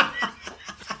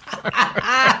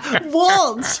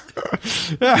 What?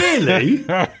 Really?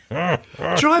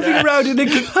 Driving around in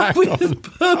a car with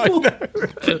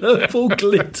purple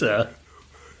glitter.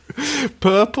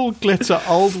 Purple glitter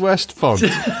Old West font.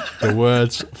 The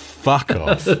words "fuck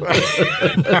off."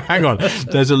 Now, hang on.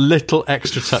 There's a little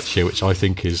extra touch here which I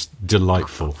think is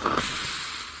delightful.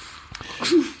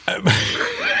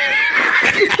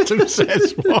 Adam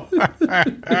says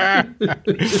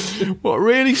what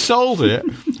really sold it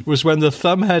was when the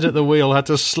thumbhead at the wheel had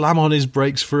to slam on his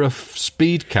brakes for a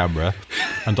speed camera,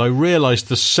 and I realised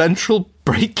the central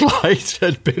brake light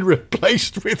had been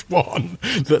replaced with one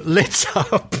that lit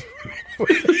up.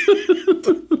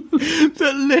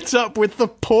 That lit up with the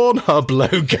Pornhub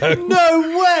logo.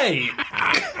 No way!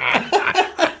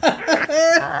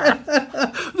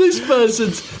 This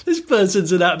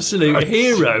person's an absolute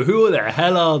hero. Who the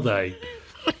hell are they?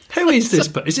 Who is this?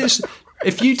 Is this?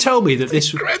 If you tell me that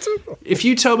this, if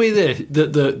you tell me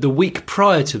that the week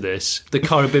prior to this, the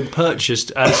car had been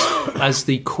purchased as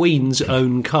the Queen's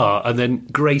own car and then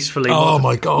gracefully,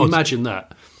 my God, imagine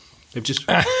that. They've just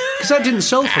because that didn't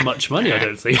sell for much money, I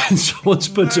don't think. And someone's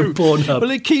put a Pornhub.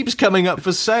 Well, it keeps coming up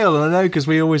for sale, and I know because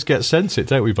we always get sent it,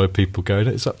 don't we, by people going,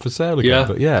 it's up for sale again. Yeah.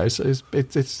 But yeah,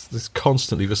 it's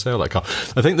constantly for sale. That car.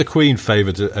 I think the Queen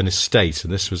favoured an estate,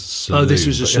 and this was a saloon. Oh, this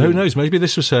was a saloon. Who knows? Maybe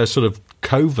this was her sort of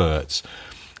covert.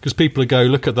 Because people would go,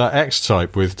 look at that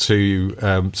X-Type with two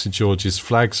St George's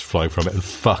flags flying from it and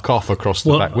fuck off across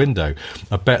the back window.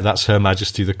 I bet that's Her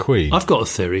Majesty the Queen. I've got a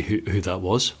theory who that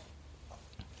was.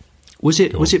 Was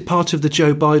it part of the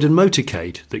Joe Biden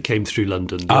motorcade that came through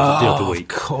London the other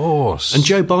week? Of course. And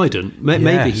Joe Biden,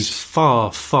 maybe he's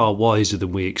far, far wiser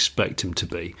than we expect him to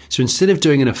be. So instead of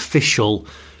doing an official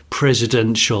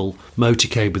presidential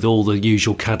motorcade with all the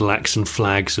usual Cadillacs and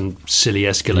flags and silly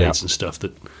Escalades and stuff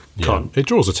that can't... It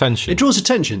draws attention. It draws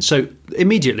attention. So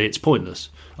immediately it's pointless,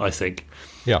 I think.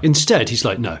 Yeah. Instead, he's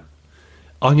like, no,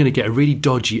 I'm going to get a really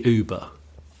dodgy Uber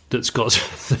that's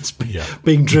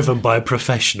being driven by a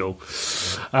professional,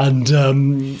 and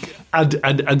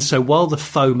so while the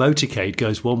faux motorcade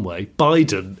goes one way,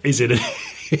 Biden is in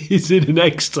an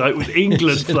X-Type with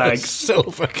England flags,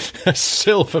 a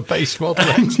silver base model,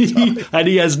 and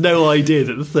he has no idea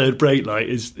that the third brake light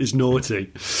is naughty.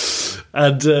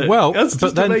 And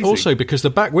but then amazing. Also because the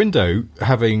back window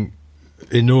having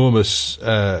enormous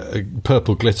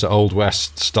purple glitter Old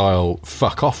West style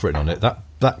 "fuck off" written on it, that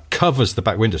covers the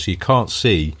back window so you can't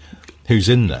see who's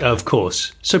in there. Of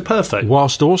course. So perfect.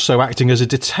 Whilst also acting as a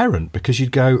deterrent, because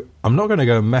you'd go, I'm not going to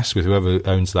go and mess with whoever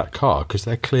owns that car because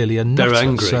they're clearly a nutter. They're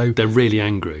angry. So, they're really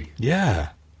angry. Yeah.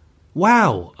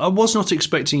 Wow. I was not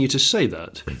expecting you to say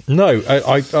that. No,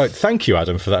 I thank you,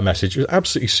 Adam, for that message. It was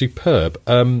absolutely superb.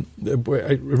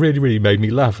 It really, really made me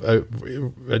laugh,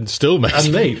 and still makes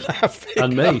me laugh.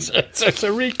 And me. So to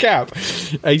recap,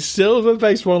 a silver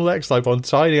base model X-Type on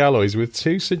tiny alloys with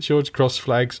two St George Cross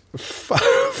flags, fuck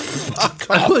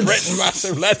off, written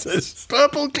massive letters,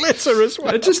 purple glitter as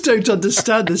well. I just don't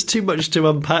understand. There's too much to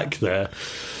unpack there.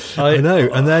 I know,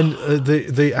 and then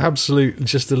the absolute,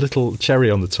 just a little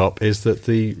cherry on the top is that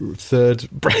the third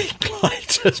brake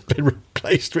light has been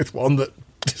replaced with one that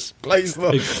displays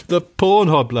the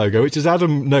Pornhub logo, which, as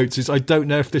Adam notes, is I don't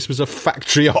know if this was a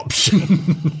factory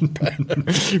option,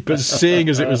 but seeing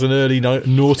as it was an early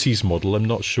noughties model, I'm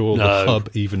not sure the hub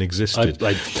even existed.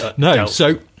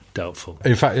 Doubtful.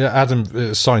 In fact,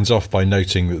 Adam signs off by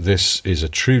noting that this is a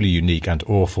truly unique and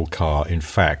awful car. In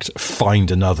fact, find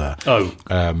another.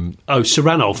 Saranov.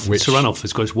 Saranov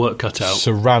has got his work cut out.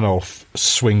 Saranov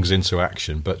swings into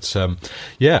action. But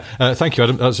thank you,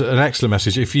 Adam. That's an excellent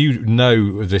message. If you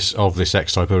know of this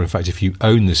X-Type, or in fact, if you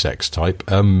own this X-Type,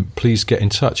 please get in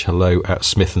touch.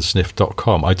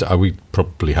 hello@smithandsniff.com. We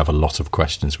probably have a lot of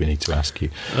questions we need to ask you.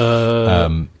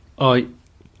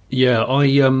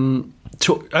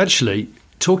 Actually,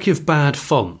 talking of bad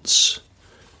fonts,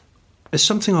 it's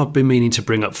something I've been meaning to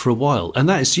bring up for a while, and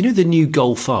that is, the new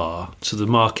Golf R, so the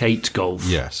Mark 8 Golf.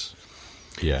 Yes.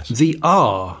 The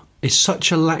R is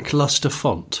such a lacklustre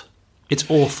font. It's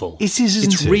awful. It is,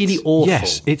 isn't it? It's really awful.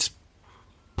 Yes, it's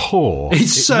poor.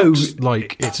 It looks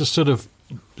like it's a sort of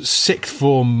sixth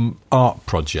form art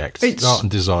project, art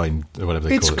and design, or whatever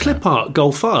they call it. It's clip art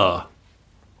Golf R.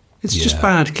 It's just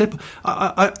bad clip.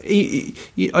 I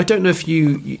don't know if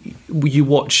you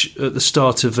watch at the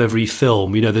start of every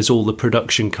film. There's all the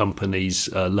production companies'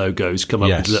 logos come up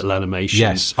with little animations.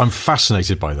 Yes, I'm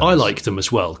fascinated by those. I like them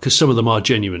as well because some of them are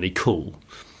genuinely cool.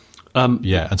 And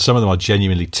some of them are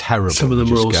genuinely terrible. Some of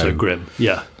them are also grim.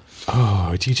 Yeah.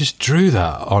 Oh, you just drew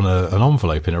that on an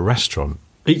envelope in a restaurant.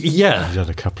 Yeah. You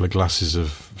had a couple of glasses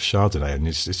of Chardonnay, and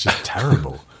it's just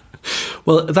terrible.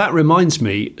 Well, that reminds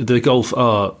me, the Golf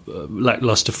R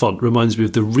lacklustre font reminds me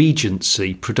of the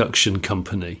Regency production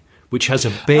company, which has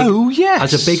a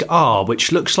big R,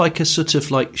 which looks like a sort of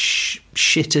like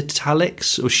shit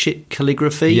italics or shit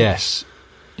calligraphy. Yes,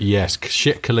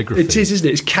 shit calligraphy. It is, isn't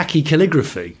it? It's khaki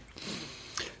calligraphy.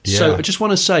 Yeah. So I just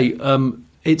want to say,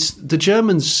 it's the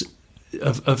Germans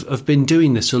have been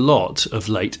doing this a lot of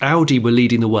late. Audi were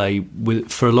leading the way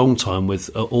for a long time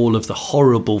with all of the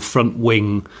horrible front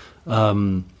wing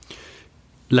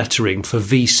lettering for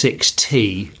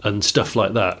V6T and stuff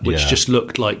like that, which just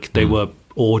looked like they were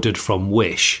ordered from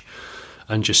Wish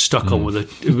and just stuck on with a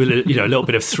little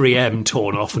bit of 3M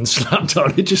torn off and slapped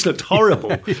on. It just looked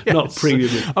horrible. Yes. Not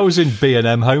premium. I was in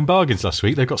B&M Home Bargains last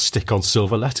week. They've got stick-on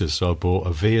silver letters, so I bought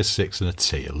a V, a 6 and a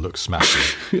T. It looks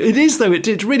smashing. It is, though.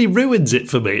 It really ruins it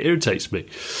for me. It irritates me.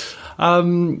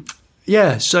 So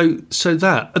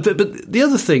that. But the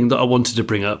other thing that I wanted to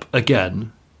bring up,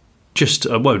 again, just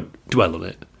I won't dwell on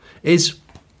it, is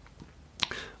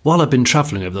while I've been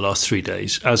travelling over the last 3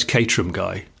 days as Caterham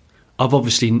guy, I've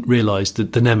obviously realised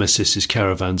that the nemesis is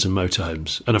caravans and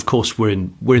motorhomes. And, of course, we're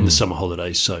in the summer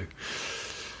holidays, so...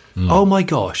 Oh, my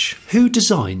gosh. Who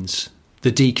designs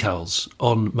the decals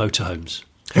on motorhomes?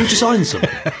 Who designs them?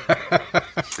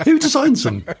 Who designs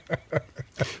them?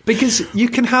 Because you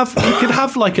can have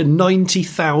like a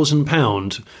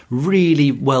 £90,000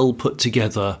 really well put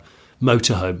together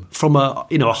motorhome from a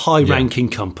high ranking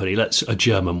company, a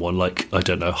German one like, I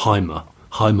don't know,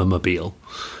 Heimermobil,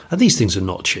 and these things are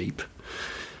not cheap.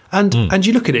 And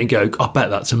you look at it and go, I bet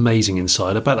that's amazing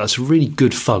inside. I bet that's really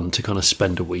good fun to kind of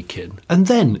spend a week in. And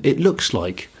then it looks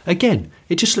like, again,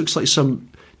 it just looks like some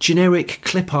generic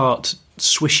clip art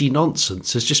swishy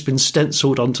nonsense has just been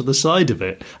stenciled onto the side of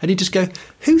it. And you just go,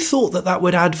 who thought that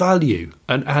would add value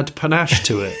and add panache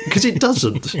to it? Because it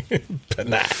doesn't.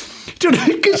 Panache.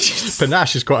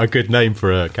 Panache is quite a good name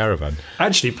for a caravan.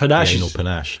 Actually, panache. Anal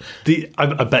panache.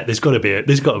 I bet there's got to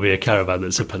be a caravan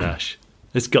that's a panache.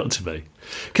 It's got to be.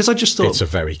 Because I just thought... It's a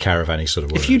very caravan-y sort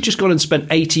of word. If you'd just gone and spent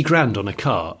 80 grand on a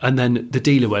car and then the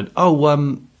dealer went,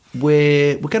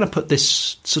 we're going to put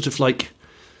this sort of like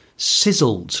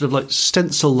sizzled, sort of like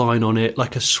stencil line on it,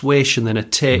 like a swish and then a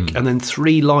tick and then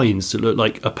 3 lines that look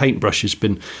like a paintbrush has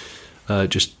been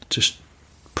just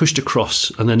pushed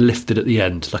across and then lifted at the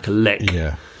end like a lick.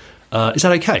 Yeah. Is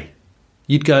that okay?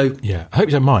 You'd go... Yeah, I hope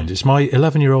you don't mind. It's my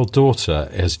 11-year-old daughter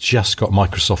has just got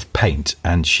Microsoft Paint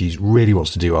and she really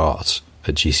wants to do art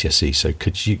at GCSE, so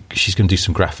she's going to do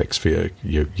some graphics for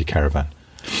your caravan.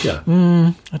 Yeah.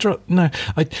 Now,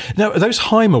 those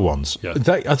Heimer ones, Yeah.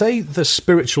 Are they the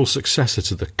spiritual successor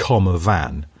to the Commer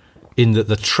van, in that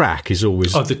the track is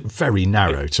always very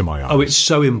narrow to my eyes? Oh, it's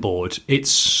so inboard.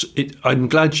 I'm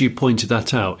glad you pointed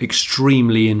that out.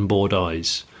 Extremely inboard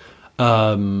eyes.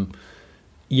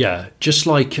 Yeah, just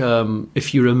like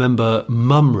if you remember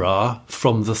Mumra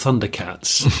from the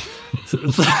Thundercats.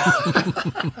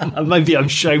 Maybe I'm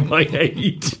showing my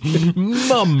age.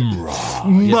 Mumra.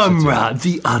 Mumra,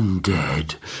 the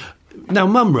undead. Now,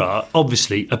 Mumra,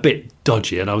 obviously a bit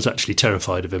dodgy, and I was actually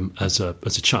terrified of him as a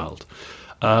child.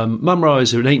 Mumra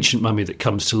is an ancient mummy that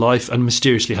comes to life and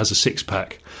mysteriously has a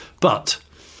six-pack. But...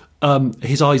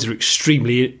 his eyes are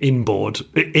extremely inboard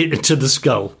to the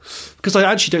skull, because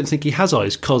I actually don't think he has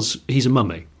eyes because he's a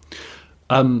mummy.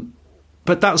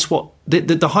 But that's what the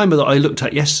Heimer that I looked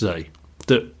at yesterday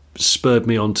that spurred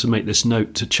me on to make this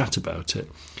note to chat about it.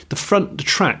 The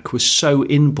track was so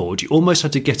inboard, you almost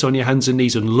had to get on your hands and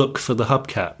knees and look for the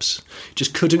hubcaps.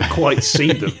 Just couldn't quite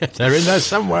see them. Yeah, they're in there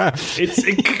somewhere.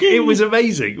 It was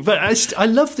amazing. But I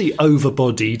love the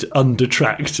over-bodied,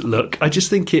 under-tracked look. I just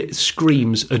think it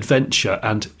screams adventure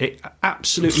and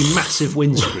absolutely massive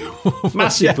windscreen.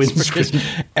 Massive windscreen.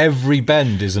 Every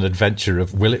bend is an adventure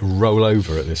of, will it roll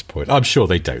over at this point? I'm sure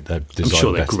they don't. They're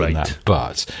designed better than that.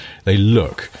 But they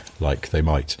look like they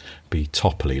might be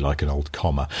topply like an old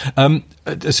comma.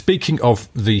 Speaking of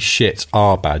the shit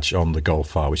R badge on the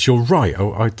Golf R, which you're right,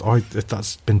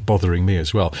 that's been bothering me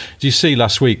as well. Do you see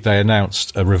last week they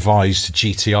announced a revised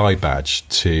GTI badge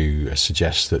to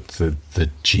suggest that the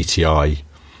GTI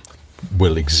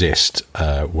will exist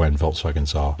when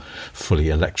Volkswagens are fully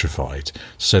electrified.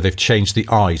 So they've changed the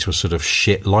I to a sort of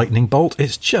shit lightning bolt.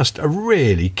 It's just a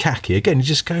really cacky. Again, you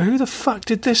just go, who the fuck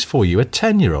did this for you? A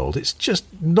 10-year-old? It's just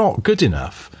not good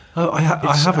enough. Oh, I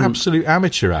haven't, absolute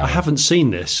amateur hour. I haven't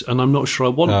seen this, and I'm not sure I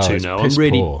want to now.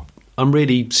 I'm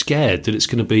really scared that it's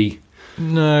going to be.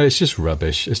 No, it's just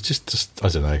rubbish. It's just I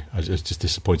don't know. It's just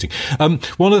disappointing.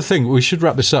 One of the things, we should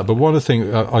wrap this up, but one of the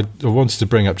things I wanted to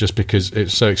bring up, just because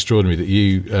it's so extraordinary, that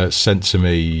you sent to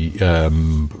me a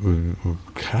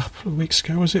couple of weeks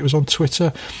ago, was it? It was on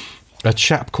Twitter. A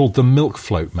chap called the Milk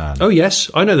Float Man. Oh, yes.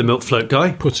 I know the Milk Float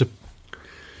guy. Put a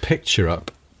picture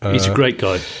up. He's a great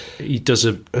guy. He does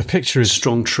a picture is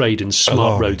strong trade in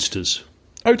smart roadsters.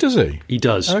 Oh, does he? He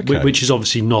does, okay. Which is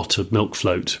obviously not a milk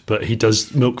float, but he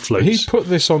does milk floats. He put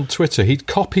this on Twitter. He'd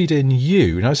copied in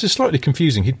you. Now, this is slightly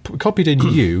confusing. He'd copied in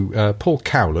you, Paul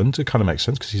Cowland. It kind of makes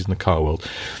sense because he's in the car world.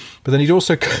 But then he'd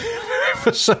also,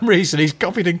 for some reason, he's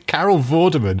copied in Carol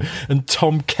Vorderman and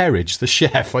Tom Kerridge, the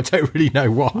chef. I don't really know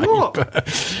why. What?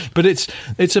 But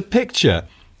it's a picture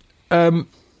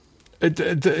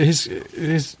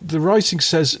the writing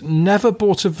says, never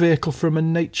bought a vehicle from a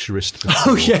naturist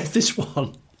before. Oh, yeah, this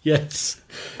one. Yes.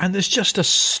 And there's just a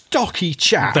stocky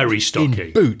chap. Very stocky.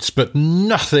 In boots, but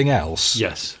nothing else.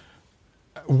 Yes.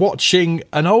 Watching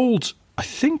an old, I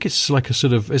think it's like a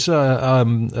sort of, it's a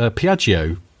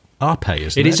Piaggio Arpe,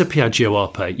 isn't it? It is a Piaggio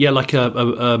Arpe. Yeah, like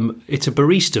it's a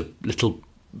barista little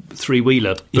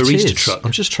three-wheeler barista truck.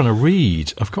 I'm just trying to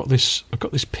read. I've got this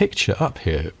picture up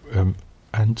here,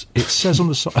 and it says on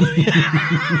the side.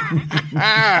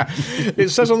 It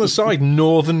says on the side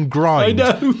Northern Grind.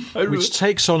 I know. Which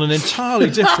takes on an entirely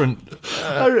different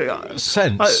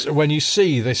sense when you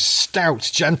see this stout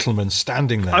gentleman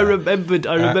standing there. I remembered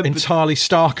entirely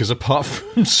starkers, apart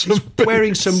from some boots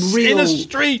wearing some real in a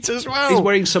street as well. He's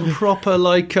wearing some proper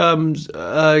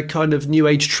kind of new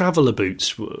age traveller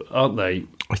boots, aren't they?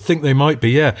 I think they might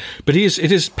be, yeah. But it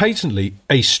is patently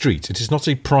a street. It is not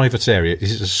a private area. It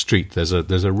is a street. There's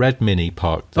a red Mini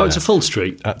parked there. Oh, it's a full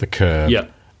street. At the curb. Yeah.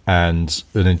 And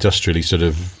an industrially sort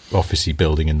of officey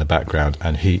building in the background.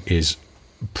 And he is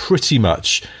pretty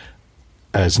much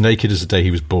as naked as the day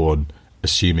he was born,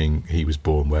 assuming he was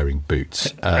born wearing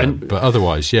boots. But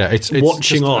otherwise, yeah. It's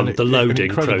watching on the loading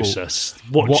process.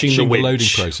 Watching the loading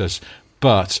process.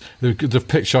 But the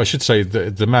picture, I should say,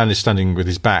 the man is standing with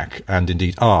his back and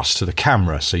indeed arse to the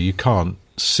camera, so you can't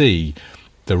see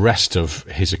the rest of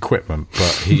his equipment,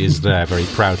 but he is there very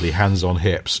proudly, hands on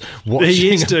hips, watching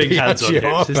he is doing hands on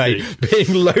hips,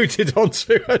 being loaded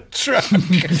onto a truck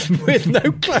with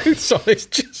no clothes on. It's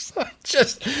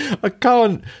just I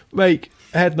can't make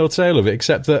head nor tail of it,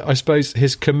 except that I suppose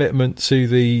his commitment to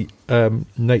the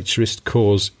naturist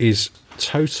cause is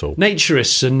total.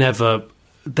 Naturists are never...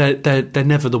 They're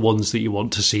never the ones that you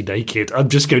want to see naked. I'm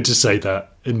just going to say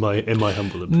that in my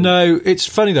humble opinion. No, it's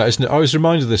funny that, isn't it? I was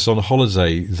reminded of this on a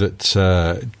holiday that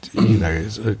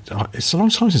it's a long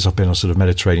time since I've been on a sort of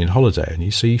Mediterranean holiday, and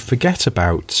you forget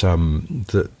about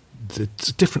the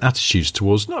different attitudes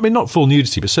towards. I mean, not full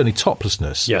nudity, but certainly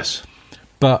toplessness. Yes,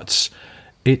 but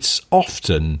it's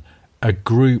often a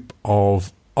group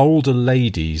of older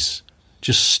ladies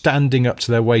just standing up to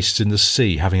their waists in the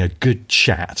sea, having a good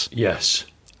chat. Yes.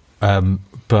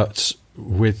 But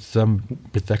with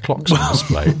their clocks on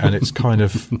display, and it's kind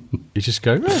of, you just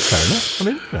go, fair enough. I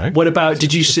mean, what about?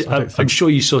 Did you see? I'm sure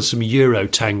you saw some Euro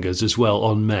tangas as well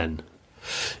on men.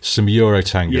 Some Euro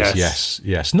tangas,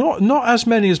 yes. Not as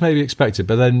many as maybe expected,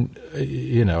 but then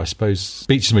I suppose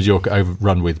beaches of Mallorca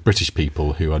overrun with British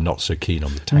people who are not so keen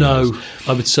on the tangas. No,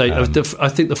 I would say I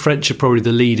think the French are probably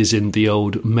the leaders in the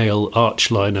old male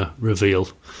archliner reveal.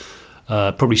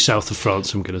 Probably south of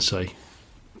France, I'm going to say.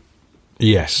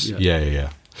 Yes,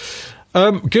 yeah.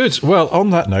 Good. Well,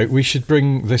 on that note, we should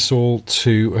bring this all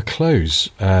to a close.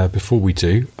 Before we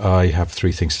do, I have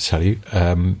three things to tell you.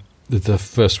 The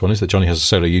first one is that Johnny has a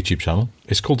solo YouTube channel.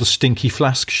 It's called The Stinky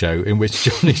Flask Show, in which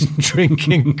Johnny's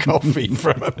drinking coffee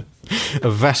from a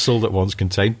vessel that once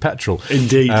contained petrol.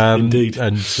 Indeed.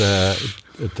 And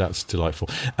that's delightful.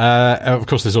 Of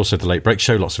course, there's also The Late Break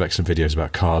Show. Lots of excellent videos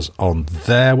about cars on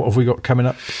there. What have we got coming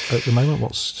up at the moment?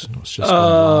 What's just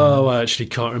Oh, I actually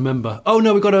can't remember. Oh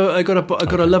no, I got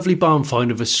a lovely barn find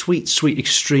of a sweet,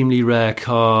 extremely rare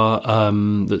car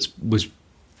was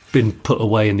been put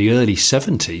away in the early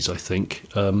 70s, I think.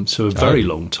 So a very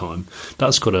long time.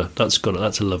 That's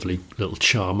a lovely little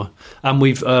charmer. And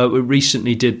we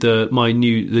recently did the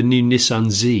new Nissan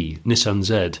Z.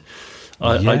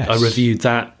 I reviewed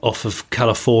that off of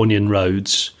Californian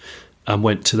roads and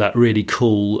went to that really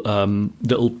cool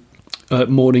little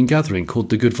morning gathering called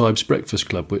the Good Vibes Breakfast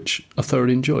Club, which I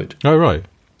thoroughly enjoyed. Oh, right.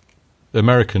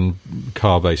 American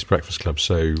car-based breakfast club.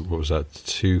 So what was that?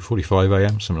 2:45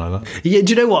 a.m. something like that. Yeah.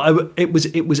 Do you know what? It was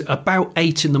about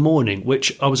 8 a.m,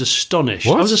 which I was astonished.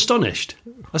 What? I was astonished.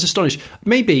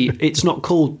 Maybe it's not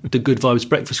called the Good Vibes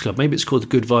Breakfast Club. Maybe it's called the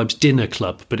Good Vibes Dinner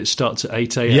Club, but it starts at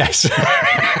 8 a.m. Yes.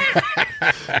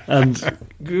 And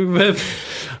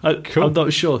cool. I'm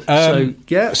not sure. So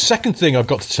yeah. Second thing I've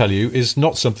got to tell you is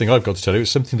not something I've got to tell you.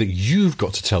 It's something that you've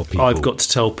got to tell people. I've got to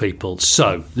tell people.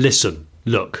 So listen.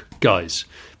 Look, guys,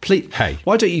 please. Hey,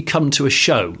 why don't you come to a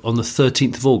show on the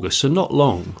 13th of August? So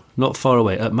not far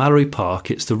away at Mallory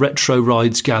Park. It's the Retro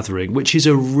Rides Gathering, which is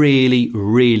a really,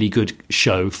 really good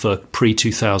show for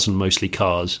pre-2000 mostly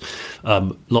cars.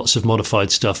 Lots of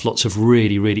modified stuff. Lots of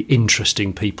really, really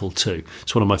interesting people too.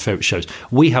 It's one of my favourite shows.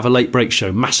 We have a late break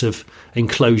show, massive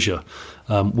enclosure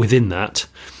within that.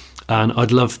 And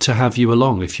I'd love to have you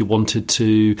along if you wanted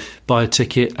to buy a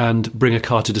ticket and bring a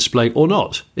car to display or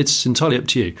not. It's entirely up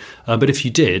to you. But if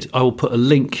you did, I will put a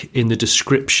link in the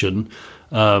description,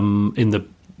 in the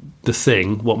the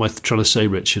thing. What am I trying to say,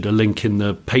 Richard? A link in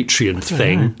the Patreon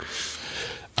thing.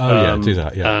 Do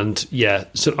that. Yeah, and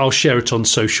so I'll share it on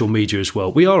social media as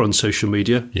well. We are on social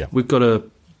media. Yeah, we've got a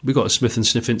Smith and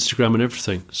Sniff Instagram and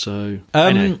everything. So,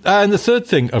 and the third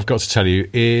thing I've got to tell you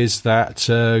is that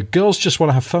 "Girls Just Want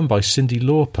to Have Fun" by Cyndi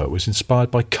Lauper was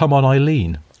inspired by "Come On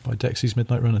Eileen" by Dexy's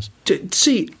Midnight Runners.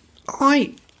 See,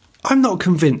 I'm not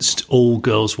convinced all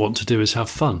girls want to do is have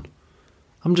fun.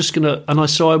 I'm just gonna,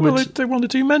 they want to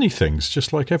do many things,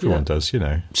 just like everyone does. You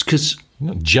know, it's because. You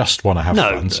don't just want to have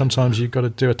fun. Sometimes you've got to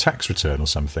do a tax return or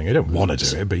something. You don't want to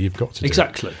do it, but you've got to do it.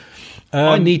 Exactly.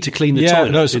 I need to clean the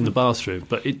toilet in the bathroom,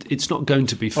 but it's not going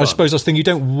to be fun. I suppose that's the thing. You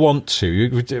don't want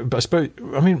to, but I suppose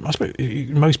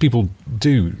most people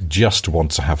do just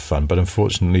want to have fun, but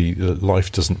unfortunately,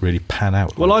 life doesn't really pan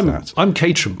out. I'm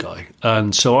Caterham guy,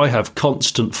 and so I have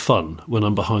constant fun when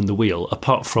I'm behind the wheel.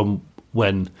 Apart from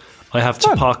when I have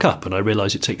to park up, and I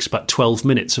realise it takes about 12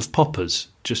 minutes of poppers.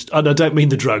 And I don't mean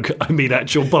the drug, I mean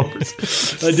actual poppers.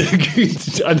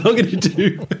 I'm not going to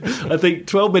do. I think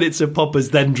 12 minutes of poppers,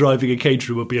 then driving a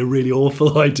Caterham would be a really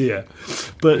awful idea.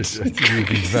 But you'd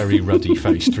be very ruddy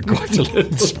faced for quite a long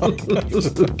time.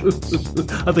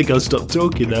 I think I'll stop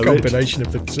talking now. Combination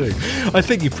of the two. I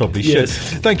think you probably should.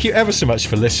 Yes. Thank you ever so much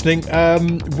for listening.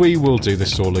 We will do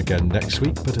this all again next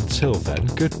week, but until then,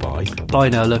 goodbye. Bye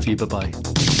now, love you. Bye bye.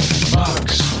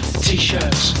 Mugs,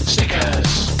 t-shirts,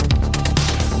 stickers.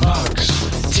 Mugs,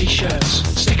 t-shirts,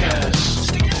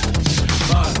 stickers.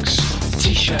 Mugs,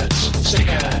 t-shirts,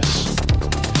 stickers.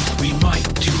 We might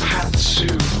do hats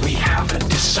soon, we haven't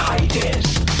decided.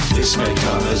 This may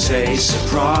come as a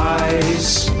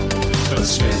surprise, but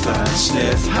Smith and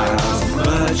Sniff have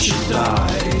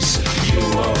merchandise. You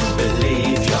won't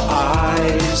believe your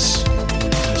eyes.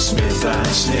 Smith and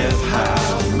Sniff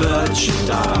have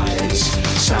merchandise.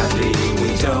 Sadly,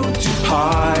 we don't do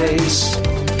pies,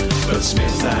 but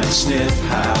Smith and Sniff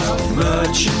have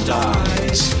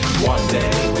merchandise. One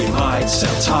day we might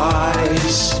sell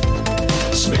ties.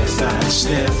 Smith and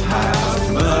Sniff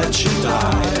have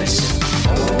merchandise.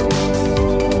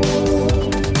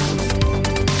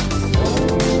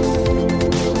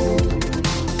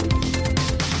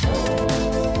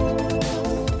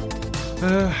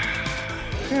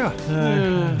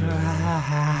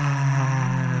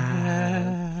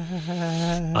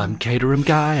 I'm Caterham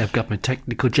guy, I've got my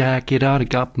technical jacket on, I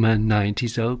got my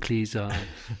 90s Oakleys on.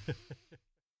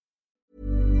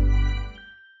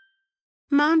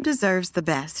 Mom deserves the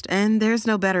best, and there's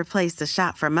no better place to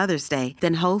shop for Mother's Day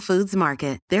than Whole Foods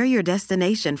Market. They're your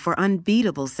destination for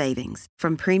unbeatable savings,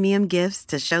 from premium gifts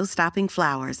to show-stopping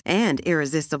flowers and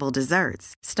irresistible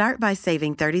desserts. Start by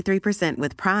saving 33%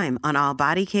 with Prime on all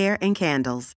body care and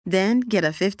candles. Then get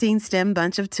a 15-stem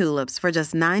bunch of tulips for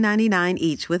just $9.99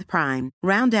 each with Prime.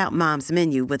 Round out Mom's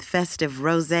menu with festive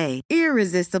rosé,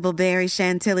 irresistible berry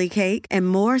chantilly cake, and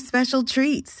more special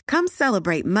treats. Come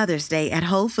celebrate Mother's Day at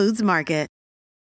Whole Foods Market.